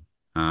shoulder,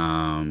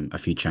 a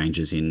few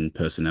changes in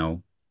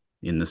personnel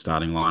in the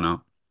starting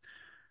lineup.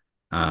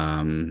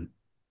 Um,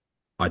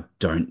 I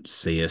don't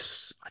see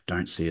us. I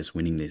don't see us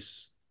winning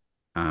this.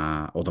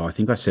 Although I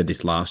think I said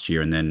this last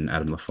year, and then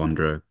Adam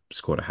Lafondra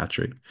scored a hat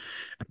trick.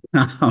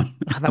 Oh,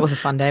 that was a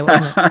fun day,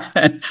 wasn't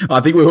it? I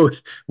think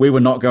we were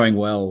not going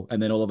well,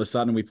 and then all of a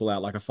sudden we pull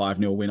out like a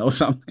 5-0 win or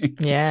something.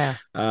 Yeah.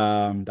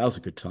 That was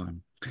a good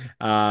time.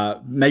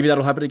 Maybe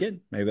that'll happen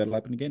again. Maybe that'll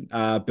happen again.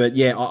 But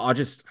yeah, I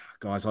just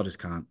guys, I just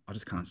can't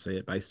see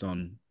it based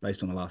on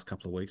the last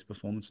couple of weeks'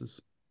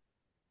 performances.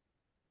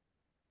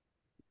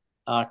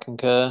 I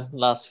concur.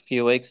 Last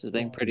few weeks has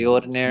been pretty I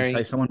was going to say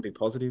ordinary. someone be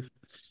positive.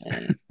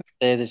 And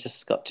they've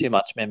just got too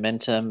much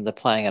momentum. They're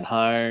playing at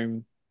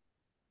home.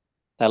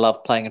 They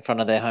love playing in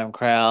front of their home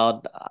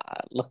crowd.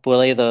 Look,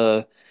 we'll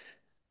either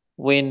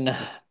win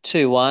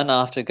 2-1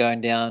 after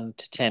going down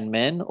to 10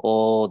 men,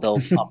 or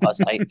they'll pump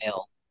us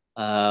 8-0.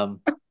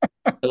 Um,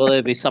 will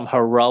there be some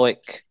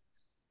heroic,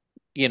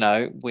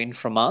 win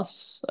from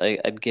us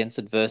against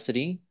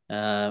adversity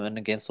and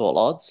against all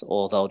odds,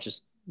 or they'll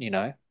just,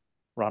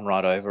 run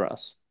right over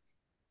us.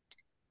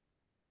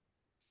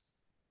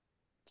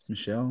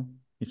 Michelle,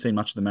 you seen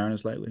much of the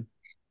Mariners lately?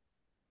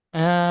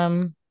 Yeah,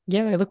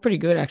 they look pretty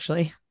good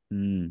actually.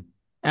 Mm.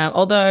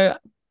 Although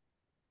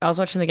I was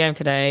watching the game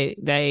today,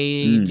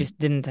 they Mm. just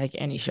didn't take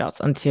any shots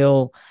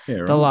until Yeah,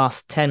 the right.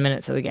 last 10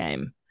 minutes of the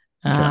game.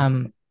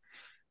 Okay.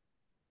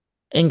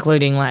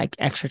 Including like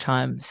extra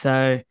time.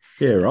 So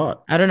Yeah, right.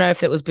 I don't know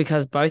if it was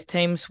because both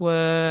teams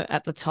were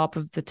at the top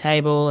of the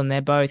table and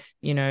they're both,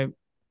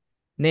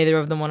 neither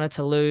of them wanted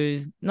to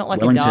lose. Not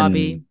like a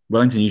derby.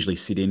 Wellington usually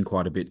sit in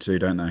quite a bit too,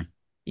 don't they?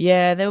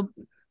 Yeah, Bit of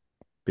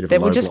a they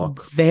were low just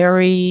block.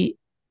 very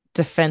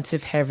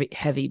defensive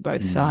heavy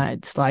both Mm.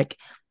 sides. Like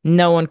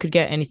no one could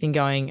get anything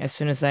going as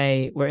soon as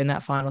they were in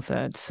that final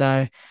third.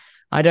 So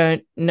I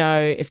don't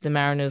know if the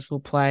Mariners will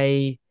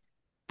play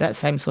that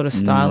same sort of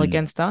style Mm.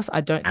 against us. I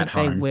don't At think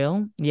they home.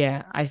 will.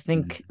 Yeah, I Mm.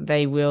 think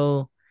they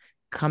will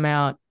come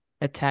out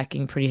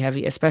attacking pretty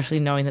heavy, especially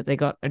knowing that they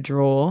got a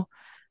draw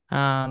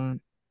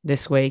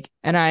this week.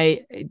 And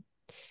I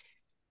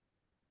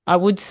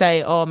would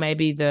say, oh,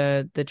 maybe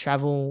the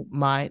travel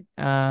might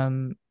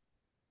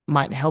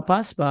help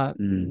us, but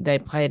Mm. they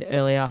played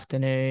early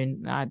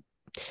afternoon.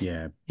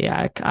 Yeah,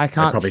 Yeah, I they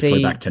can't probably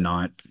flew back see.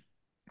 tonight.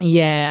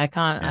 Yeah, I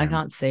Yeah,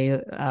 can't see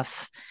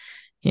us,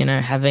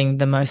 having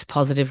the most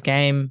positive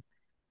game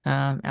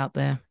out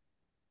there.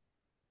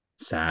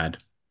 sad,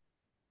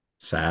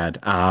 sad.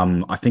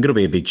 I think it'll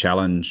be a big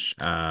challenge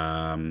for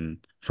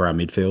our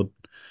midfield.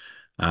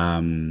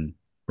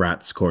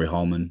 Bratz, Corey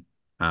Holman,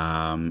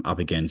 up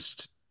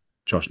against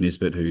Josh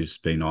Nisbet, who's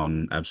been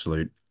on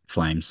absolute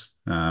flames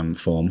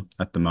form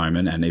at the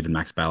moment, and even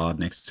Max Ballard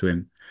next to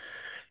him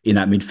in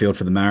that midfield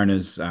for the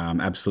Mariners,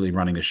 absolutely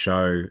running the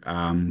show.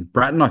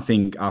 Bratton, I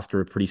think,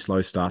 after a pretty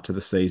slow start to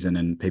the season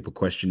and people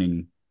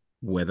questioning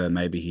whether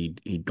maybe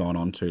he'd gone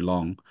on too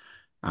long,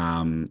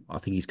 I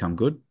think he's come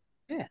good.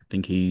 Yeah. I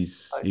think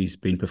he's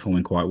been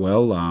performing quite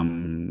well.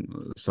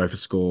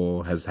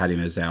 SofaScore has had him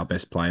as our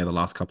best player the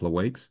last couple of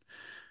weeks,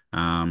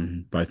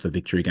 both the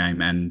victory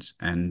game and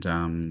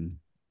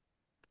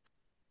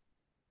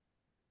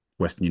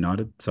Western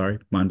United. Sorry,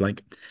 mind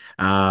blank.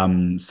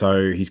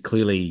 So he's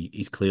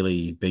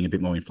clearly being a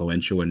bit more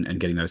influential and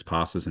getting those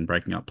passes and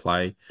breaking up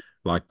play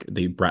like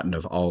the Bratton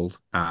of old.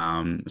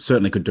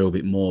 Certainly could do a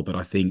bit more, but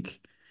I think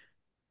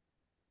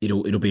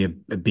it'll be a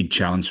big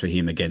challenge for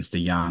him against a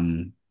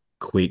young,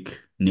 quick,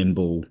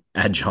 nimble,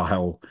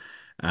 agile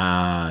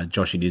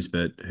Joshy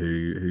Nisbet,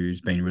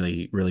 who's been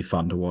really really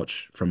fun to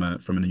watch from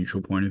a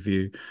neutral point of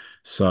view.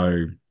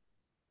 So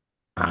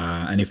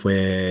and if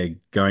we're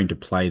going to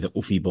play the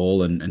oofy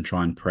ball and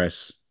try and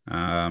press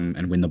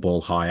and win the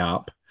ball high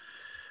up,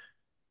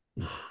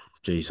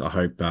 geez, I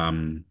hope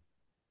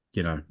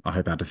I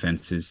hope our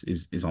defense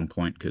is on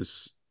point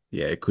because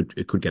yeah, it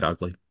could get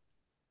ugly.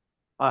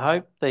 I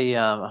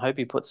hope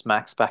he puts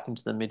Max back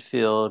into the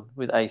midfield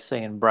with AC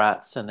and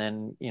Bratz, and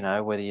then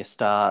whether he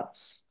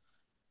starts.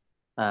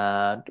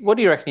 What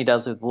do you reckon he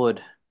does with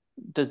Wood?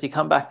 Does he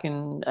come back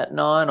in at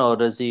 9, or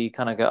does he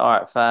kind of go, all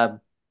right,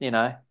 Fab,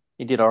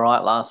 you did all right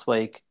last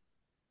week?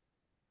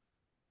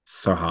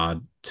 So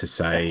hard to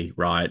say,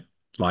 right?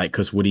 Like,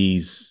 because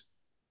Woody's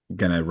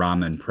gonna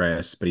run and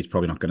press, but he's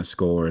probably not going to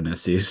score and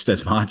assist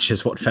as much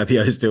as what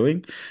Fabio's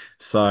doing.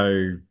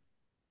 So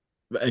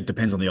it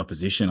depends on the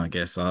opposition, I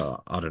guess. I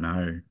don't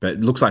know, but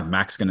it looks like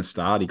Mac's going to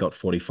start. He got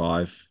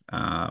 45.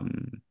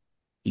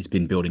 He's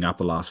been building up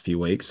the last few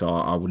weeks, so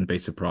I wouldn't be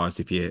surprised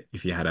if you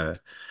had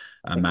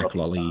I a think Mac Robbie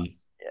Lolly,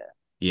 starts.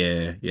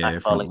 Yeah. yeah,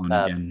 Mac front Lolly line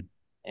Fab. again.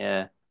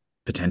 Yeah.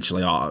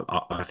 Potentially,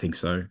 I think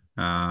so.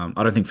 I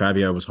don't think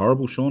Fabio was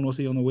horrible. Sean, was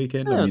he on the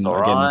weekend? It I was mean, all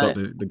again, got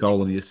right. the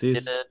goal and the Did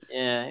assist. it.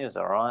 Yeah, he was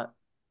all right.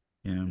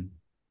 Yeah.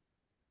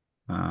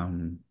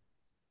 Um,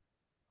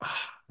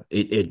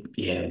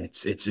 yeah,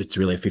 it's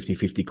really a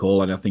 50-50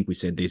 call. And I think we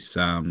said this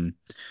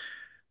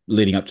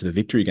leading up to the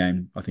victory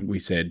game. I think we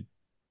said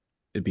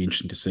it'd be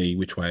interesting to see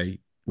which way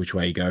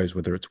he goes,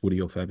 whether it's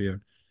Woody or Fabio.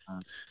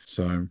 Mm.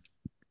 So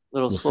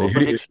Little we'll see. score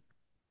prediction.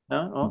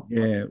 No? Oh.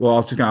 Yeah. Well, I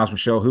was just going to ask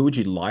Michelle, who would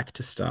you like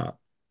to start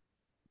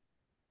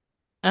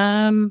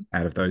Um,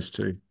 out of those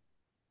two?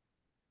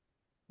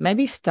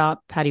 maybe start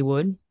Paddy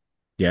Wood.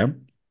 Yeah.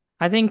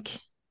 I think,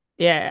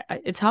 yeah,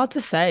 it's hard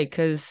to say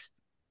because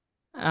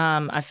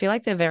I feel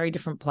like they're very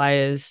different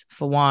players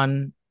for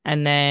one,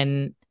 and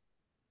then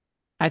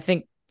I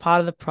think part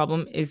of the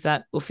problem is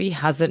that Uffy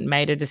hasn't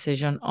made a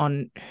decision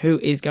on who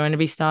is going to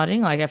be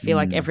starting. Like I feel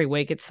like Mm, every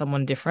week it's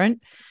someone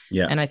different,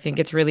 yeah. and I think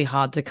it's really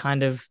hard to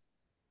kind of,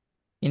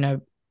 you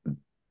know,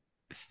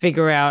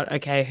 figure out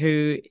okay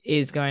who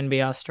is going to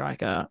be our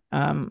striker.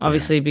 Yeah.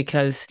 Obviously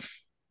because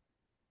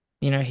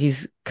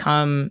he's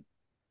come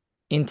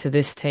into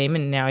this team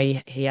and now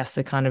he has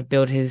to kind of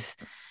build his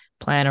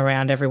plan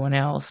around everyone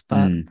else.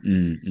 But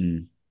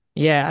Mm.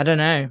 yeah, I don't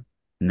know.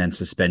 And then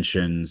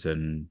suspensions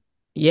and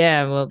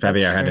Yeah, well, that's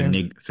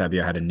true.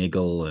 Fabio had a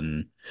niggle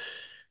and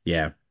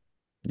yeah,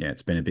 yeah,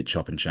 it's been a bit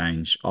chop and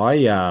change.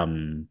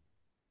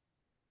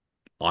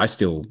 I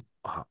still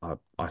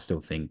I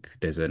still think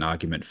there's an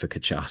argument for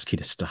Kaczarski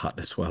to start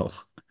as well,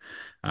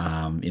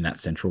 in that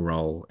central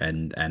role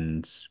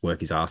and work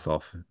his ass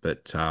off.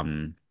 But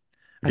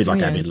a I bit think like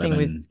the Abby only thing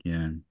with Lemon,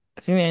 yeah.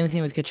 I think the only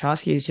thing with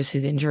Kaczarski is just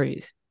his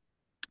injuries.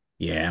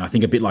 Yeah, and I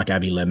think a bit like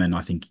Abby Lemon,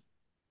 I think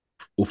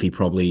Uffy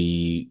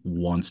probably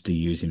wants to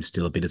use him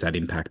still a bit as that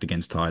impact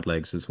against tired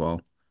legs as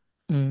well.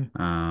 Mm.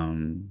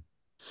 Um,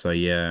 so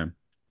yeah.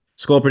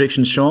 Score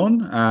predictions,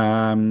 Sean.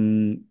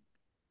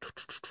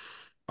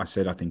 I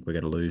said I think we're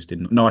going to lose,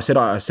 didn't I? No, I said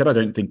I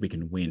don't think we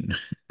can win.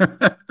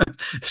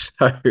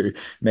 So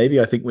maybe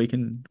I think we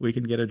can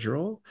get a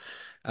draw.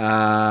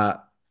 Uh,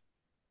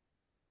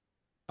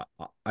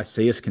 I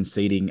see us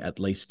conceding at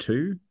least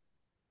two.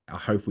 I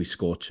hope we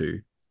score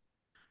two,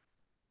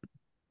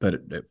 but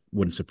it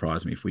wouldn't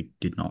surprise me if we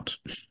did not.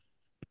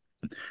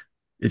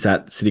 Is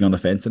that sitting on the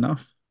fence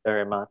enough?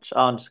 Very much.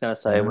 I'm just going to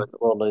say Yeah.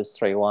 we'll lose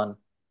 3-1.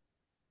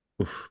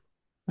 Oof.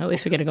 At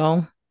least we get a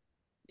goal.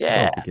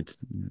 Yeah. Well, we could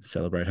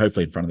celebrate,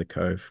 hopefully in front of the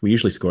Cove. We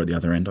usually score at the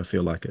other end, I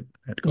feel like,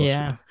 at Gosford.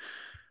 Yeah.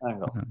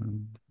 Hang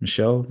on.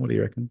 Michelle, what do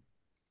you reckon?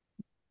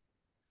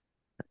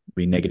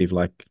 Be negative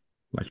like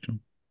John?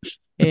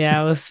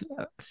 Yeah, I was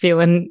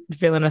feeling a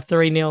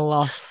 3-0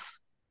 loss.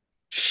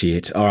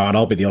 Shit. All right,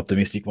 I'll be the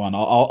optimistic one.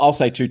 I'll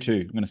say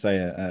 2-2. I'm going to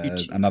say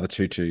Each. another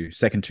 2-2,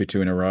 second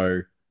 2-2 in a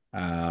row.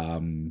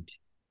 Um,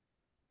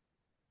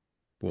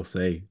 we'll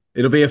see.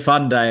 It'll be a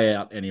fun day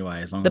out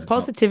anyway, as long The as it's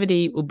not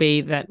positivity will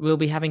be that we'll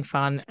be having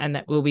fun and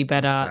that we'll be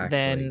better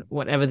than exactly.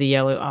 whatever the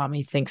Yellow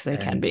Army thinks they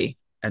can And be.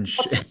 and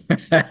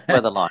What's the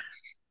weather like?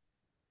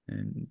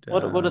 and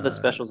What are the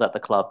specials at the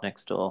club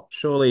next door?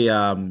 surely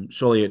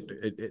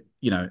it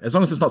as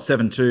long as it's not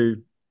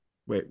 7-2,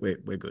 we're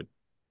good.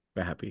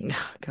 We're happy.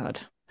 Oh,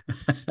 God.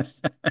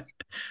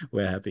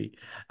 We're happy.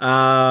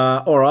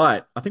 All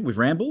right. I think we've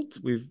rambled.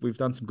 We've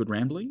done some good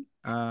rambling.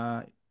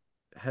 I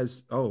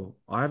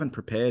haven't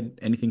prepared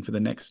anything for the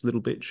next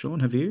little bit, Sean.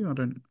 Have you? I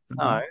don't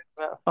No, know.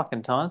 about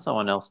fucking time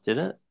someone else did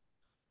it.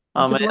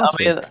 I I'm did it I'm last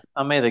week.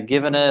 I'm either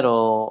giving it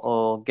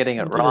or getting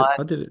I it did it. right.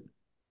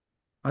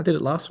 I did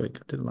it last week.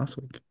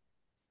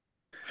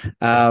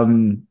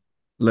 Um,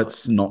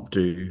 let's not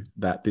do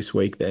that this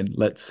week then.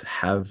 Let's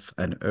have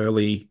an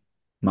early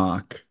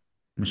mark.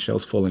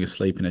 Michelle's falling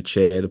asleep in a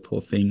chair, the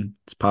poor thing.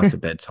 It's past her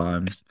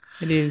bedtime.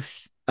 It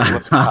is.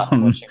 Work hard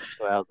Um, watching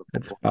 2 hours of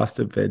it's football. past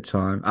her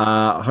bedtime.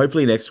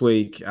 Hopefully next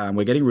week,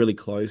 we're getting really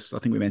close. I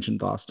think we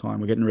mentioned last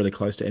time, we're getting really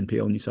close to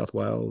NPL New South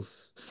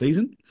Wales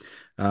season.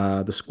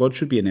 The squad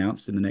should be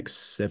announced in the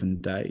next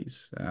 7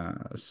 days.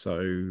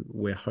 So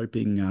we're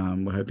hoping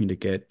to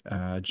get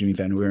Jimmy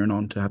Van Weeren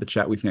on to have a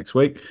chat with next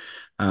week.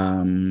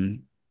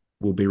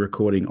 We'll be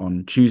recording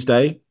on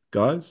Tuesday,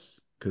 guys,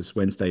 because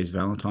Wednesday is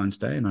Valentine's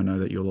Day, and I know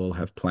that you'll all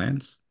have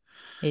plans.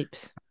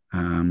 Heaps.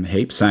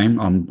 Heaps, same.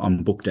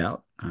 I'm booked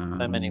out.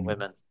 So many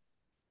women.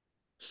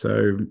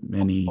 So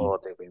many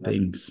What did we miss?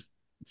 things.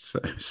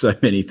 So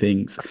many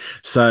things.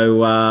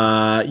 So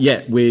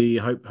yeah, we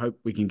hope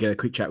we can get a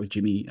quick chat with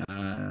Jimmy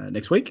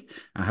next week.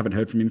 I haven't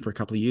heard from him for a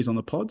couple of years on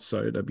the pod,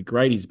 so that'd be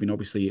great. He's been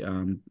obviously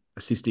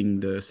assisting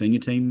the senior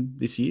team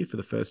this year for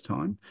the first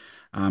time,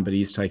 but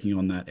he is taking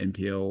on that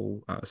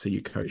NPL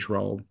senior coach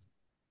role,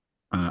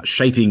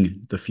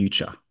 shaping the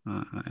future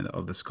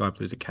of the Sky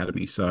Blues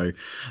Academy. So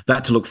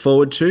that to look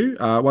forward to.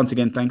 Once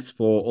again, thanks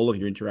for all of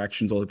your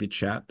interactions, all of your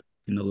chat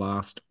in the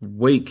last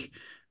week.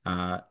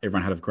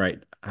 Everyone have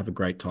a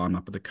great time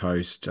up at the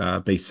coast.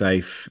 Be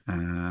safe,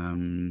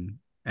 and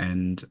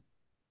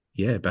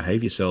yeah,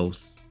 behave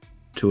yourselves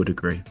to a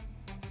degree.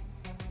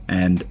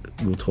 And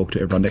we'll talk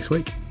to everyone next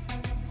week.